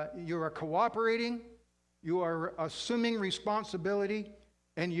you are cooperating, you are assuming responsibility,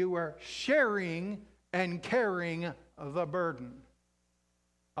 and you are sharing and carrying the burden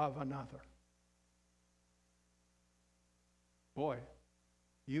of another. Boy,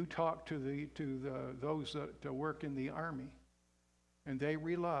 you talk to those that work in the army, and they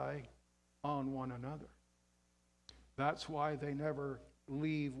rely on one another. That's why they never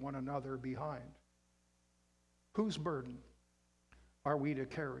leave one another behind. Whose burden are we to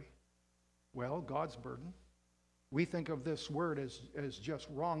carry? Well, God's burden. We think of this word as just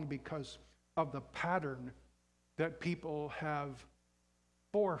wrong because of the pattern that people have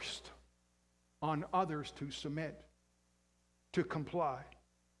forced on others to submit, to comply.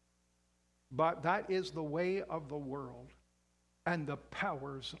 But that is the way of the world and the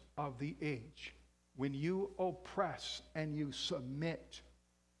powers of the age. When you oppress and you submit.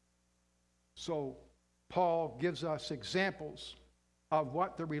 So Paul gives us examples of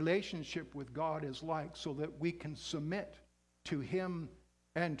what the relationship with God is like so that we can submit to him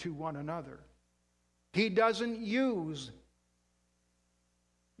and to one another. He doesn't use,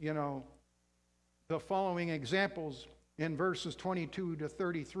 the following examples in verses 22 to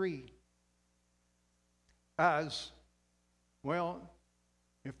 33 as, well,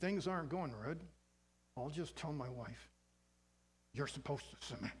 if things aren't going good, I'll just tell my wife, you're supposed to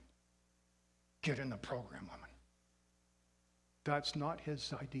submit. Get in the program, woman. That's not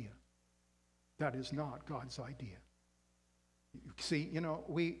his idea. That is not God's idea. See,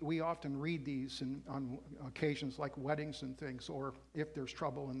 we often read these on occasions like weddings and things, or if there's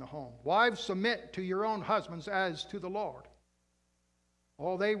trouble in the home. Wives, submit to your own husbands as to the Lord.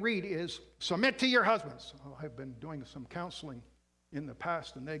 All they read is, submit to your husbands. Oh, I've been doing some counseling in the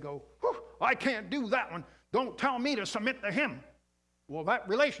past, and they go, I can't do that one. Don't tell me to submit to him. Well, that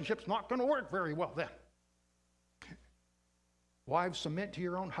relationship's not going to work very well then. Wives, submit to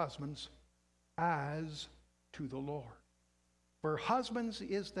your own husbands as to the Lord. For husbands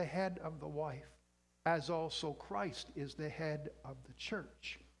is the head of the wife, as also Christ is the head of the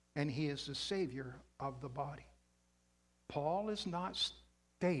church, and he is the Savior of the body. Paul is not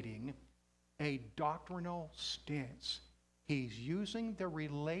stating a doctrinal stance. He's using the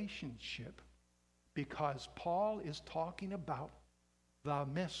relationship because Paul is talking about the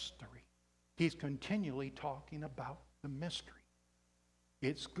mystery. He's continually talking about the mystery.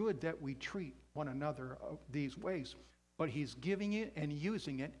 It's good that we treat one another these ways, but he's giving it and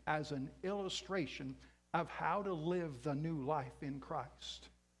using it as an illustration of how to live the new life in Christ.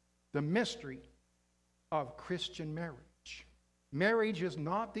 The mystery of Christian marriage. Marriage is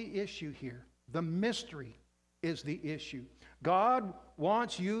not the issue here. The mystery is the issue. God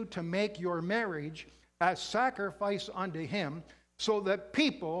wants you to make your marriage a sacrifice unto him so that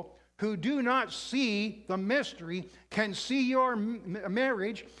people who do not see the mystery can see your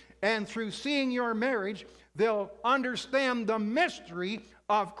marriage And through seeing your marriage, they'll understand the mystery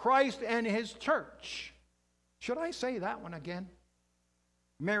of Christ and his church. Should I say that one again?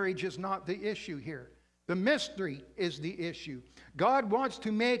 Marriage is not the issue here. The mystery is the issue. God wants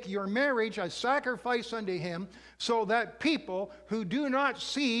to make your marriage a sacrifice unto him so that people who do not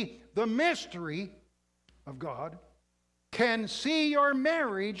see the mystery of God can see your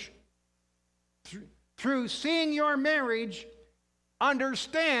marriage, through seeing your marriage,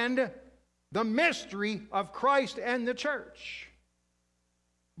 understand the mystery of Christ and the church.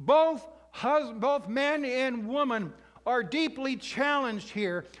 Both man and woman are deeply challenged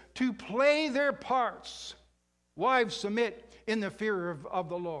here to play their parts. Wives, submit in the fear of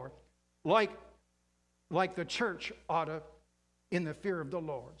the Lord, like the church ought to, in the fear of the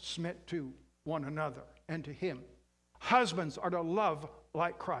Lord, submit to one another and to him. Husbands are to love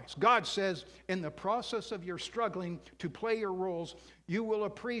like Christ. God says, in the process of your struggling to play your roles, you will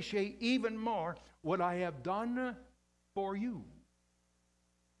appreciate even more what I have done for you.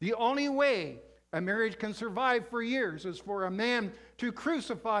 The only way a marriage can survive for years is for a man to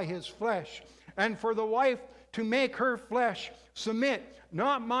crucify his flesh and for the wife to make her flesh submit,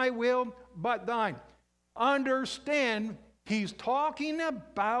 not my will, but thine. Understand, he's talking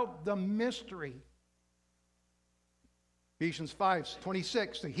about the mystery. Ephesians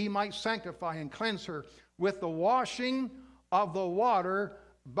 5:26, that he might sanctify and cleanse her with the washing of the water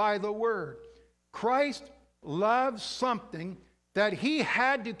by the word. Christ loves something that he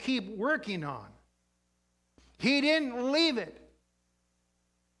had to keep working on. He didn't leave it.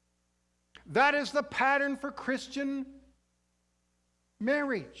 That is the pattern for Christian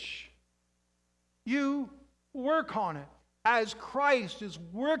marriage. You work on it as Christ is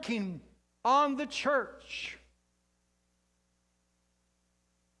working on the church.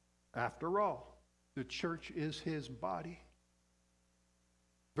 After all, the church is his body.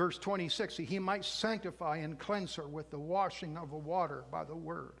 Verse 26, he might sanctify and cleanse her with the washing of the water by the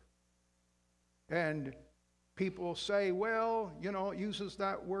word. And people say, well, you know, it uses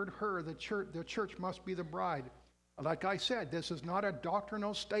that word her. The church must be the bride. Like I said, this is not a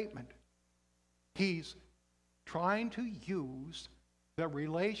doctrinal statement. He's trying to use the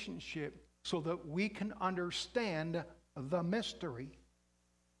relationship so that we can understand the mystery.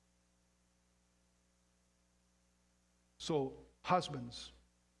 So husbands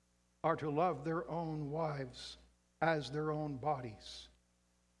are to love their own wives as their own bodies.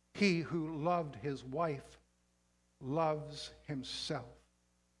 He who loved his wife loves himself.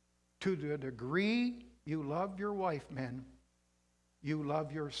 To the degree you love your wife, men, you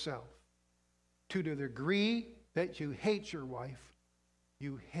love yourself. To the degree that you hate your wife,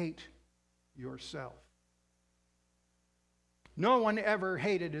 you hate yourself. No one ever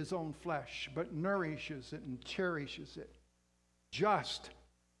hated his own flesh, but nourishes it and cherishes it, just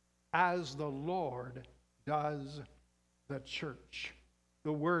as the Lord does the church.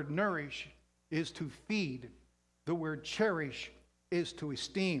 The word nourish is to feed. The word cherish is to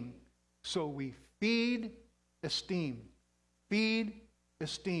esteem. So we feed, esteem. Feed,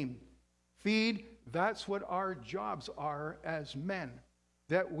 esteem. Feed, that's what our jobs are as men.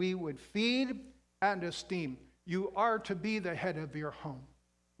 That we would feed and esteem. You are to be the head of your home.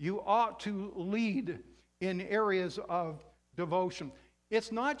 You ought to lead in areas of devotion.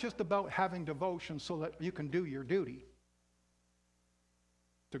 It's not just about having devotion so that you can do your duty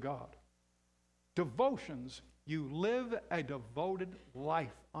to God. Devotions, you live a devoted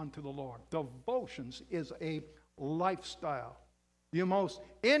life unto the Lord. Devotions is a lifestyle. The most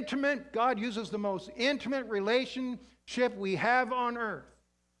intimate, God uses the most intimate relationship we have on earth.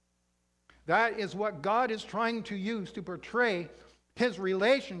 That is what God is trying to use to portray his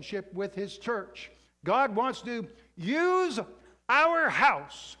relationship with his church. God wants to use our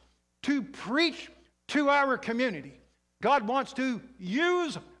house to preach to our community. God wants to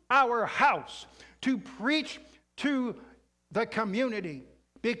use our house to preach to the community,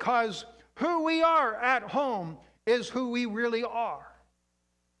 because who we are at home is who we really are.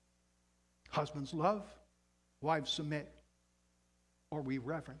 Husbands love, wives submit, or we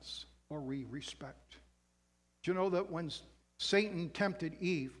reverence, or we respect. Do you know that when Satan tempted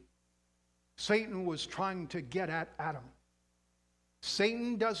Eve, Satan was trying to get at Adam.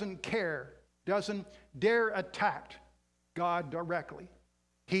 Satan doesn't dare attack God directly.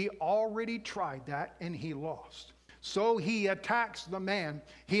 He already tried that and he lost. So he attacks the man.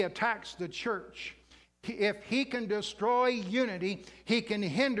 He attacks the church. If he can destroy unity, he can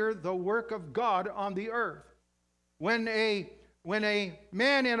hinder the work of God on the earth. When a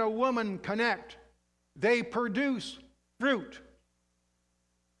man and a woman connect, they produce fruit.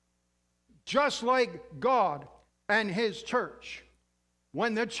 Just like God and his church.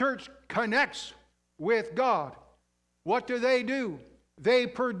 When the church connects with God, what do? They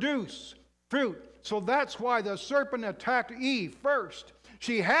produce fruit. So that's why the serpent attacked Eve first.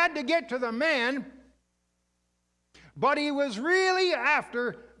 She had to get to the man, but he was really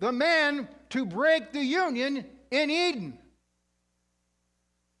after the man to break the union in Eden.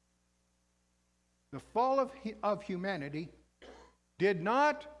 The fall of humanity did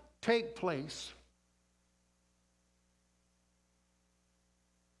not take place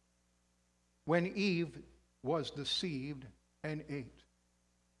when Eve was deceived and ate.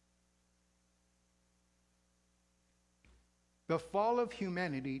 The fall of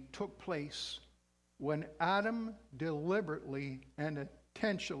humanity took place when Adam deliberately and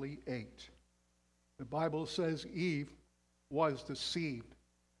intentionally ate. The Bible says Eve was deceived.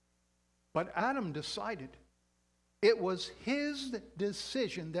 But Adam decided. It was his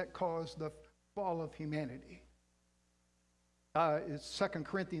decision that caused the fall of humanity. It's 2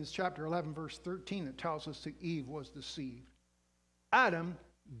 Corinthians chapter 11, verse 13 that tells us that Eve was deceived. Adam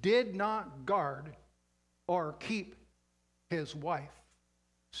did not guard or keep his wife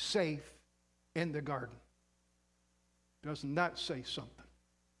safe in the garden. Doesn't that say something?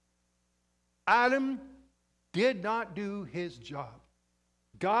 Adam did not do his job.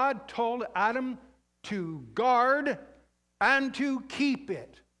 God told Adam to guard and to keep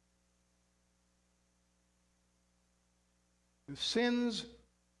it. The sins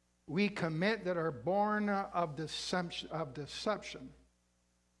we commit that are born of deception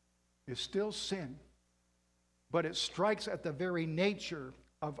is still sin, but it strikes at the very nature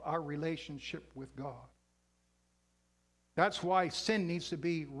of our relationship with God. That's why sin needs to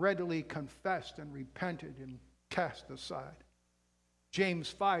be readily confessed and repented and cast aside.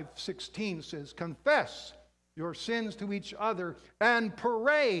 James 5:16 says, confess your sins to each other and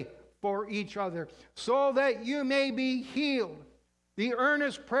pray for each other so that you may be healed. The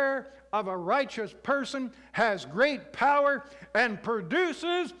earnest prayer of a righteous person has great power and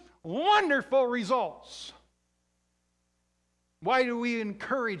produces wonderful results. Why do we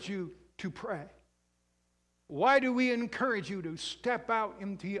encourage you to pray? Why do we encourage you to step out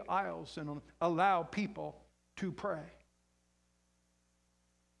into the aisles and allow people to pray?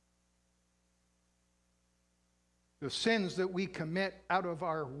 The sins that we commit out of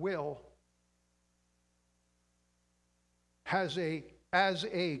our will as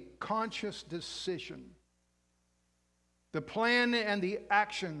a conscious decision. The plan and the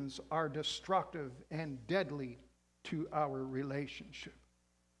actions are destructive and deadly to our relationship.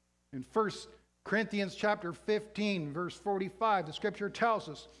 In 1 Corinthians chapter 15, verse 45, the scripture tells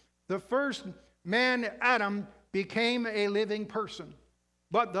us, the first man, Adam, became a living person.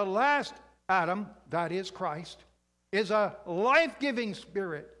 But the last Adam, that is Christ, is a life-giving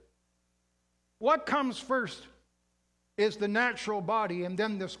spirit. What comes first is the natural body, and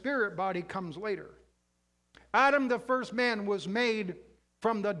then the spirit body comes later. Adam, the first man, was made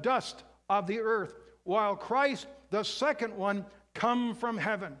from the dust of the earth, while Christ, the second one, come from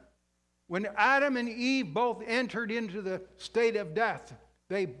heaven. When Adam and Eve both entered into the state of death,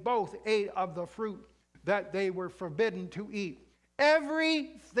 they both ate of the fruit that they were forbidden to eat.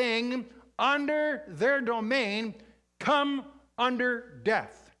 Everything under their domain come under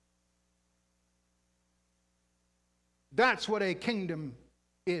death. That's what a kingdom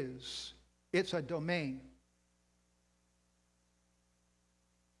is. It's a domain.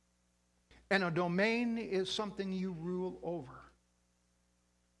 And a domain is something you rule over.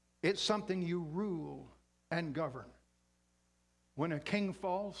 It's something you rule and govern. When a king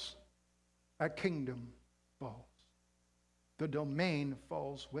falls, a kingdom falls. The domain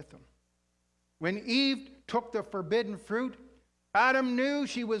falls with him. When Eve took the forbidden fruit, Adam knew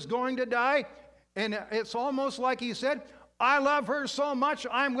she was going to die. And it's almost like he said, I love her so much,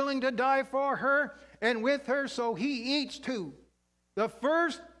 I'm willing to die for her and with her, so he eats too. The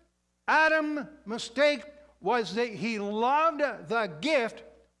first Adam mistake was that he loved the gift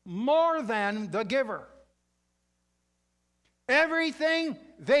more than the giver. Everything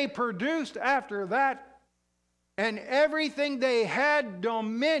they produced after that, and everything they had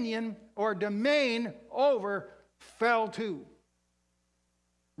dominion or domain over, fell too.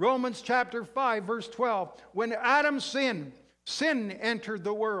 Romans chapter 5, verse 12. When Adam sinned, sin entered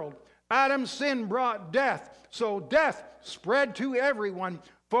the world. Adam's sin brought death, so death spread to everyone,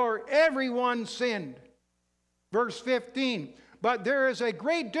 for everyone sinned. Verse 15. But there is a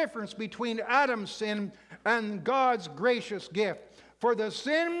great difference between Adam's sin and God's gracious gift. For the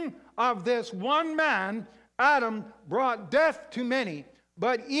sin of this one man, Adam, brought death to many.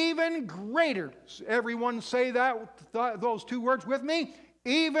 But even greater, everyone say those two words with me,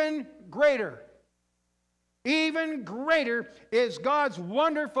 even greater. Even greater is God's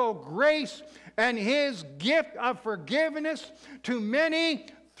wonderful grace and his gift of forgiveness to many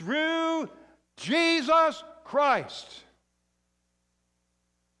through Jesus Christ.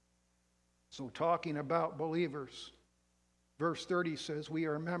 So talking about believers, verse 30 says we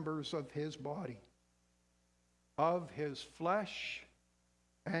are members of his body, of his flesh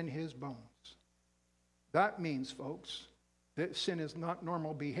and his bones. That means, folks, that sin is not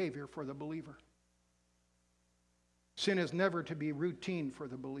normal behavior for the believer. Sin is never to be routine for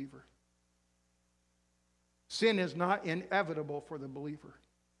the believer. Sin is not inevitable for the believer.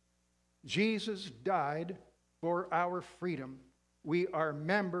 Jesus died for our freedom. We are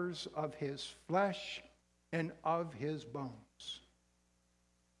members of his flesh and of his bones.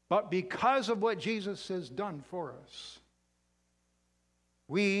 But because of what Jesus has done for us,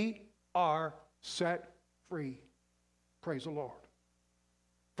 we are set free. Praise the Lord.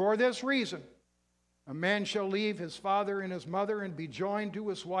 For this reason, a man shall leave his father and his mother and be joined to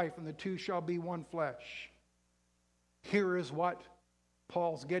his wife, and the two shall be one flesh. Here is what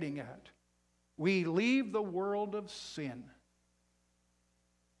Paul's getting at. We leave the world of sin.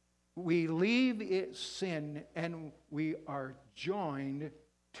 We leave its sin, and we are joined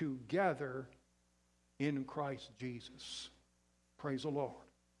together in Christ Jesus. Praise the Lord.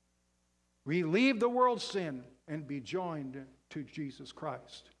 We leave the world's sin and be joined to Jesus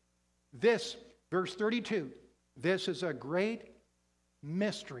Christ. This, verse 32, this is a great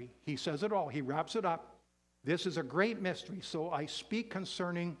mystery. He says it all. He wraps it up. This is a great mystery. So I speak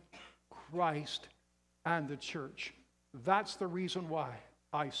concerning Christ and the church. That's the reason why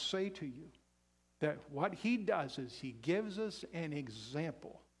I say to you that what he does is he gives us an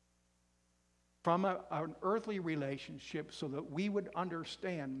example from an earthly relationship so that we would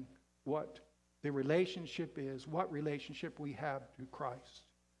understand what the relationship is, what relationship we have to Christ.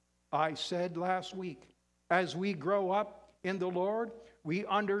 I said last week, as we grow up in the Lord, we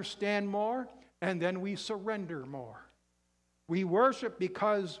understand more, and then we surrender more. We worship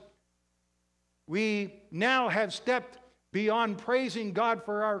because we now have stepped beyond praising God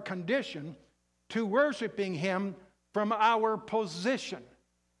for our condition to worshiping him from our position.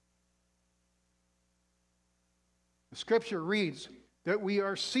 The scripture reads that we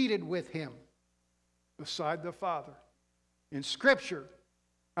are seated with him beside the Father. In scripture,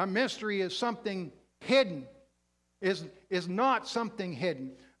 a mystery is something hidden, is not something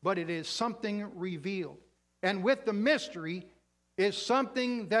hidden, but it is something revealed. And with the mystery is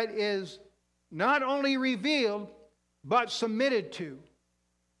something that is not only revealed, but submitted to.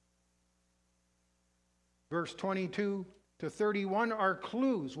 Verse 22 to 31 are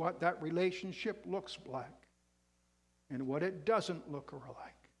clues what that relationship looks like and what it doesn't look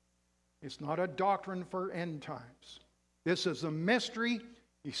like. It's not a doctrine for end times. This is a mystery.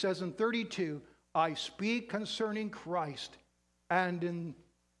 He says in 32, I speak concerning Christ and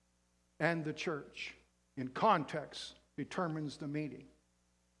the church. In context determines the meaning.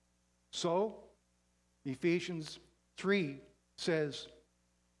 So, Ephesians 3 says,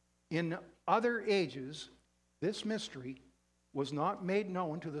 in other ages, this mystery was not made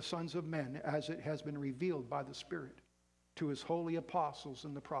known to the sons of men as it has been revealed by the Spirit to his holy apostles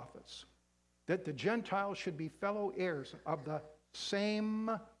and the prophets, that the Gentiles should be fellow heirs of the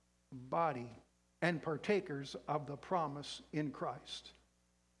same body and partakers of the promise in Christ.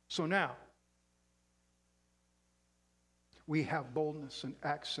 So now, we have boldness and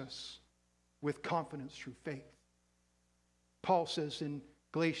access with confidence through faith. Paul says in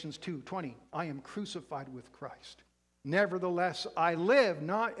Galatians 2:20, I am crucified with Christ. Nevertheless, I live,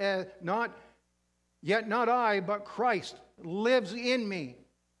 not I, but Christ lives in me.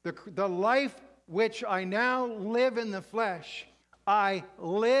 The life which I now live in the flesh, I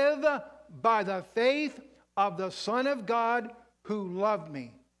live by the faith of the Son of God who loved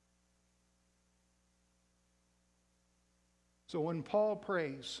me. So when Paul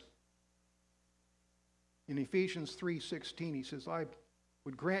prays in Ephesians 3:16, he says, I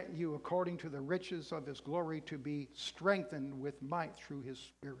would grant you according to the riches of his glory to be strengthened with might through his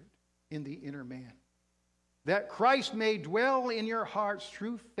Spirit in the inner man, that Christ may dwell in your hearts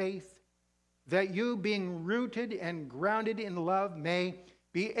through faith, that you, being rooted and grounded in love, may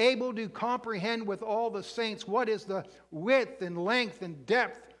be able to comprehend with all the saints what is the width and length and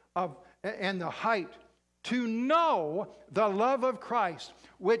depth and the height, to know the love of Christ,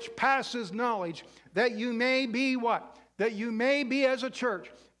 which passes knowledge, that you may be what? That you may be, as a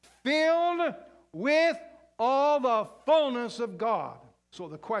church, filled with all the fullness of God. So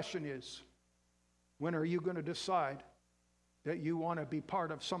the question is, when are you going to decide that you want to be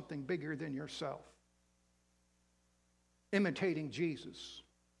part of something bigger than yourself? Imitating Jesus,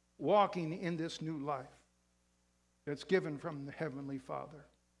 walking in this new life. that's given from the Heavenly Father.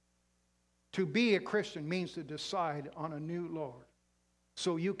 To be a Christian means to decide on a new Lord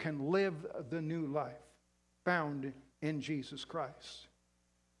so you can live the new life found in Jesus Christ.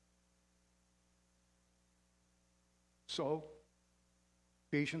 So,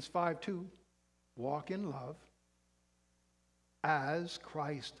 Ephesians 5:2, walk in love as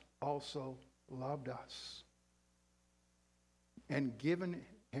Christ also loved us and given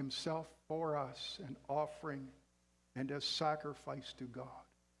himself for us, an offering and a sacrifice to God.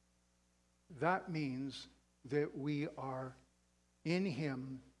 That means that we are in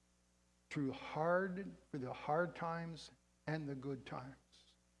him through for the hard times and the good times.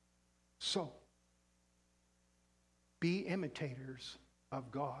 So, be imitators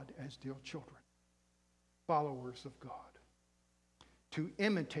of God as dear children, followers of God, to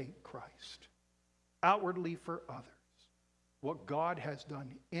imitate Christ outwardly for others, what God has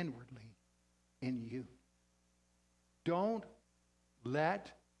done inwardly in you. Don't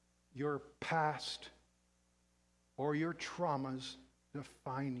let your past or your traumas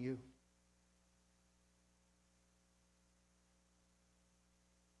define you.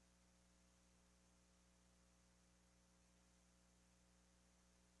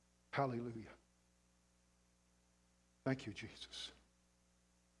 Hallelujah. Thank you, Jesus.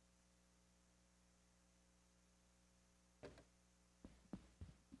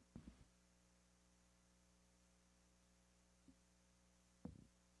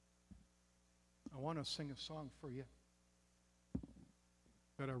 I want to sing a song for you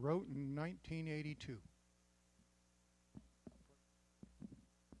that I wrote in 1982.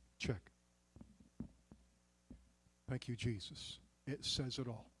 Check. Thank you, Jesus. It says it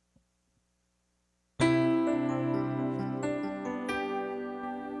all.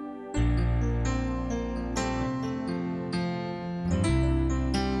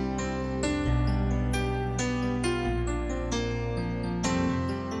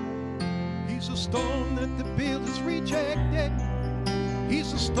 Stone that the builders rejected.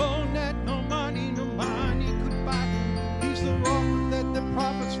 He's a stone that no money could buy. He's the rock that the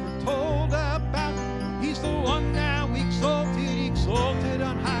prophets were told about. He's the one now exalted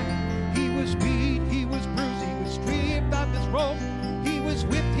on high. He was beat, he was bruised, he was stripped of his robe. He was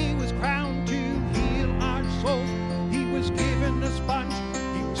whipped, he was crowned to heal our souls. He was given a sponge,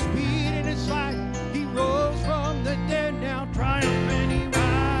 he was spit in his side. He rose from the dead, now triumphant he rides.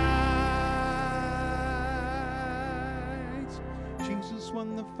 Jesus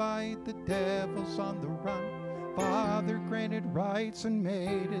won the fight, the devil's on the run. Father granted rights and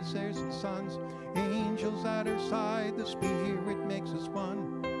made us heirs and sons. Angels at our side, the Spirit makes us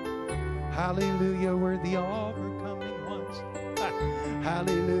one. Hallelujah, we're the overcoming ones.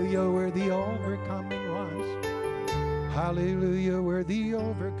 Hallelujah, we're the overcoming ones. Hallelujah, we're the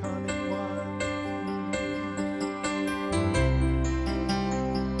overcoming ones.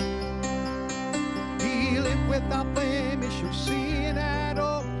 He lived without blemish or sin at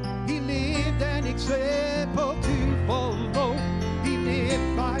all. He lived an example to follow. He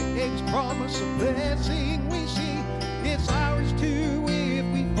lived by His promise of blessing we see. It's ours too if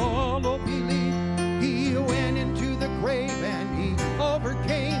we follow, believe. He went into the grave and He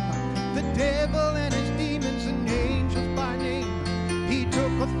overcame the devil and his demons and angels by name. He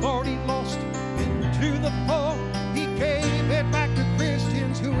took authority lost into the fall. He gave it back to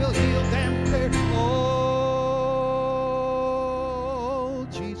Christians who will heal them there. Oh,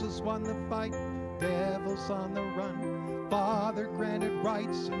 Jesus won the fight, devil's on the run. Father granted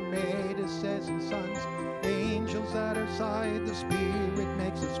rights and made us heirs and sons. Angels at our side, the Spirit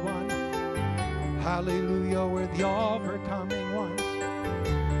makes us one. Hallelujah, we're the overcoming ones.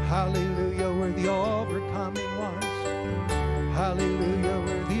 Hallelujah, we're the overcoming ones. Hallelujah,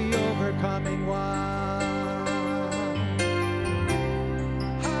 we're the overcoming ones.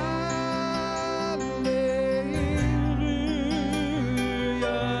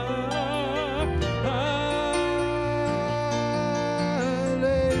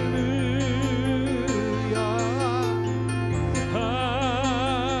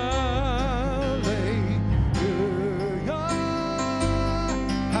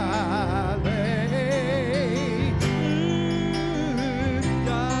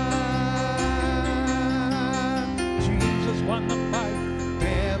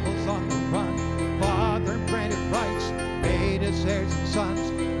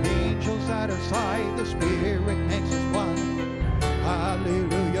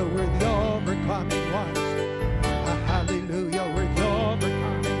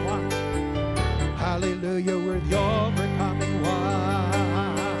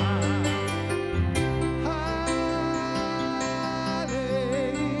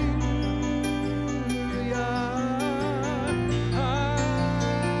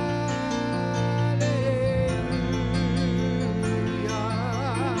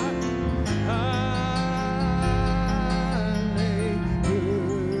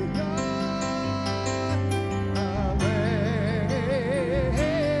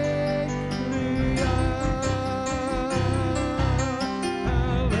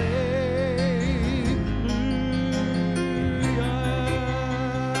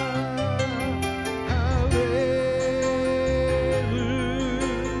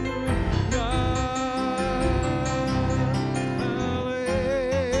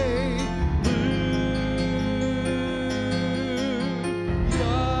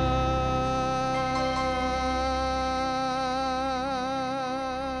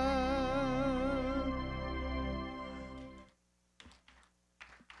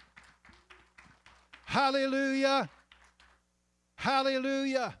 Hallelujah.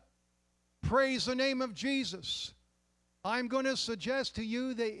 Hallelujah. Praise the name of Jesus. I'm going to suggest to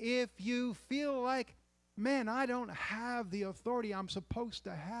you that if you feel like, man, I don't have the authority I'm supposed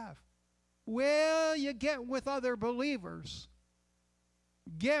to have, well, you get with other believers.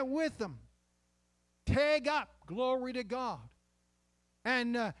 Get with them. Tag up. Glory to God.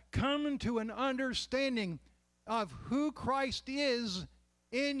 And come to an understanding of who Christ is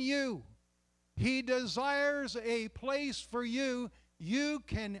in you. He desires a place for you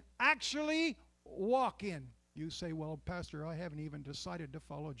can actually walk in. You say, well, Pastor, I haven't even decided to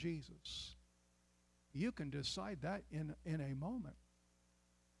follow Jesus. You can decide that in a moment.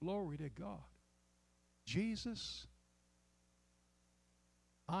 Glory to God. Jesus,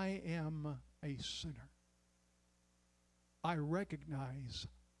 I am a sinner. I recognize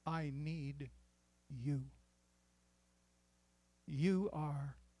I need you. You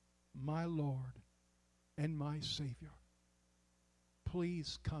are my Lord and my Savior.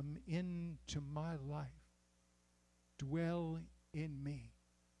 Please come into my life. Dwell in me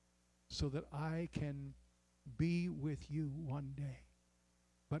so that I can be with you one day.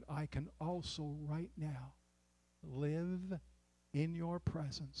 But I can also right now live in your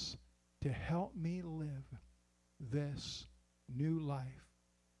presence to help me live this new life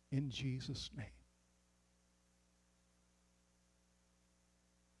in Jesus' name.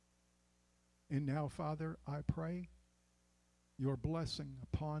 And now, Father, I pray your blessing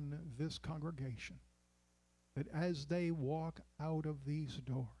upon this congregation, that as they walk out of these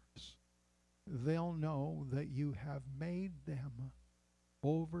doors, they'll know that you have made them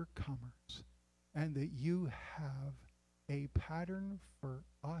overcomers and that you have a pattern for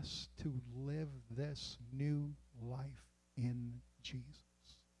us to live this new life in Jesus.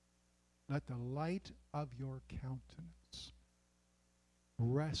 Let the light of your countenance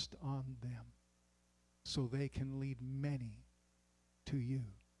rest on them so they can lead many to you.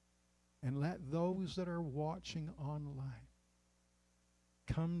 And let those that are watching online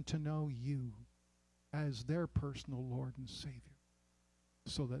come to know you as their personal Lord and Savior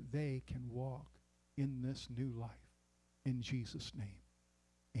so that they can walk in this new life. In Jesus' name,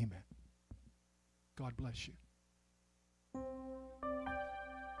 amen. God bless you.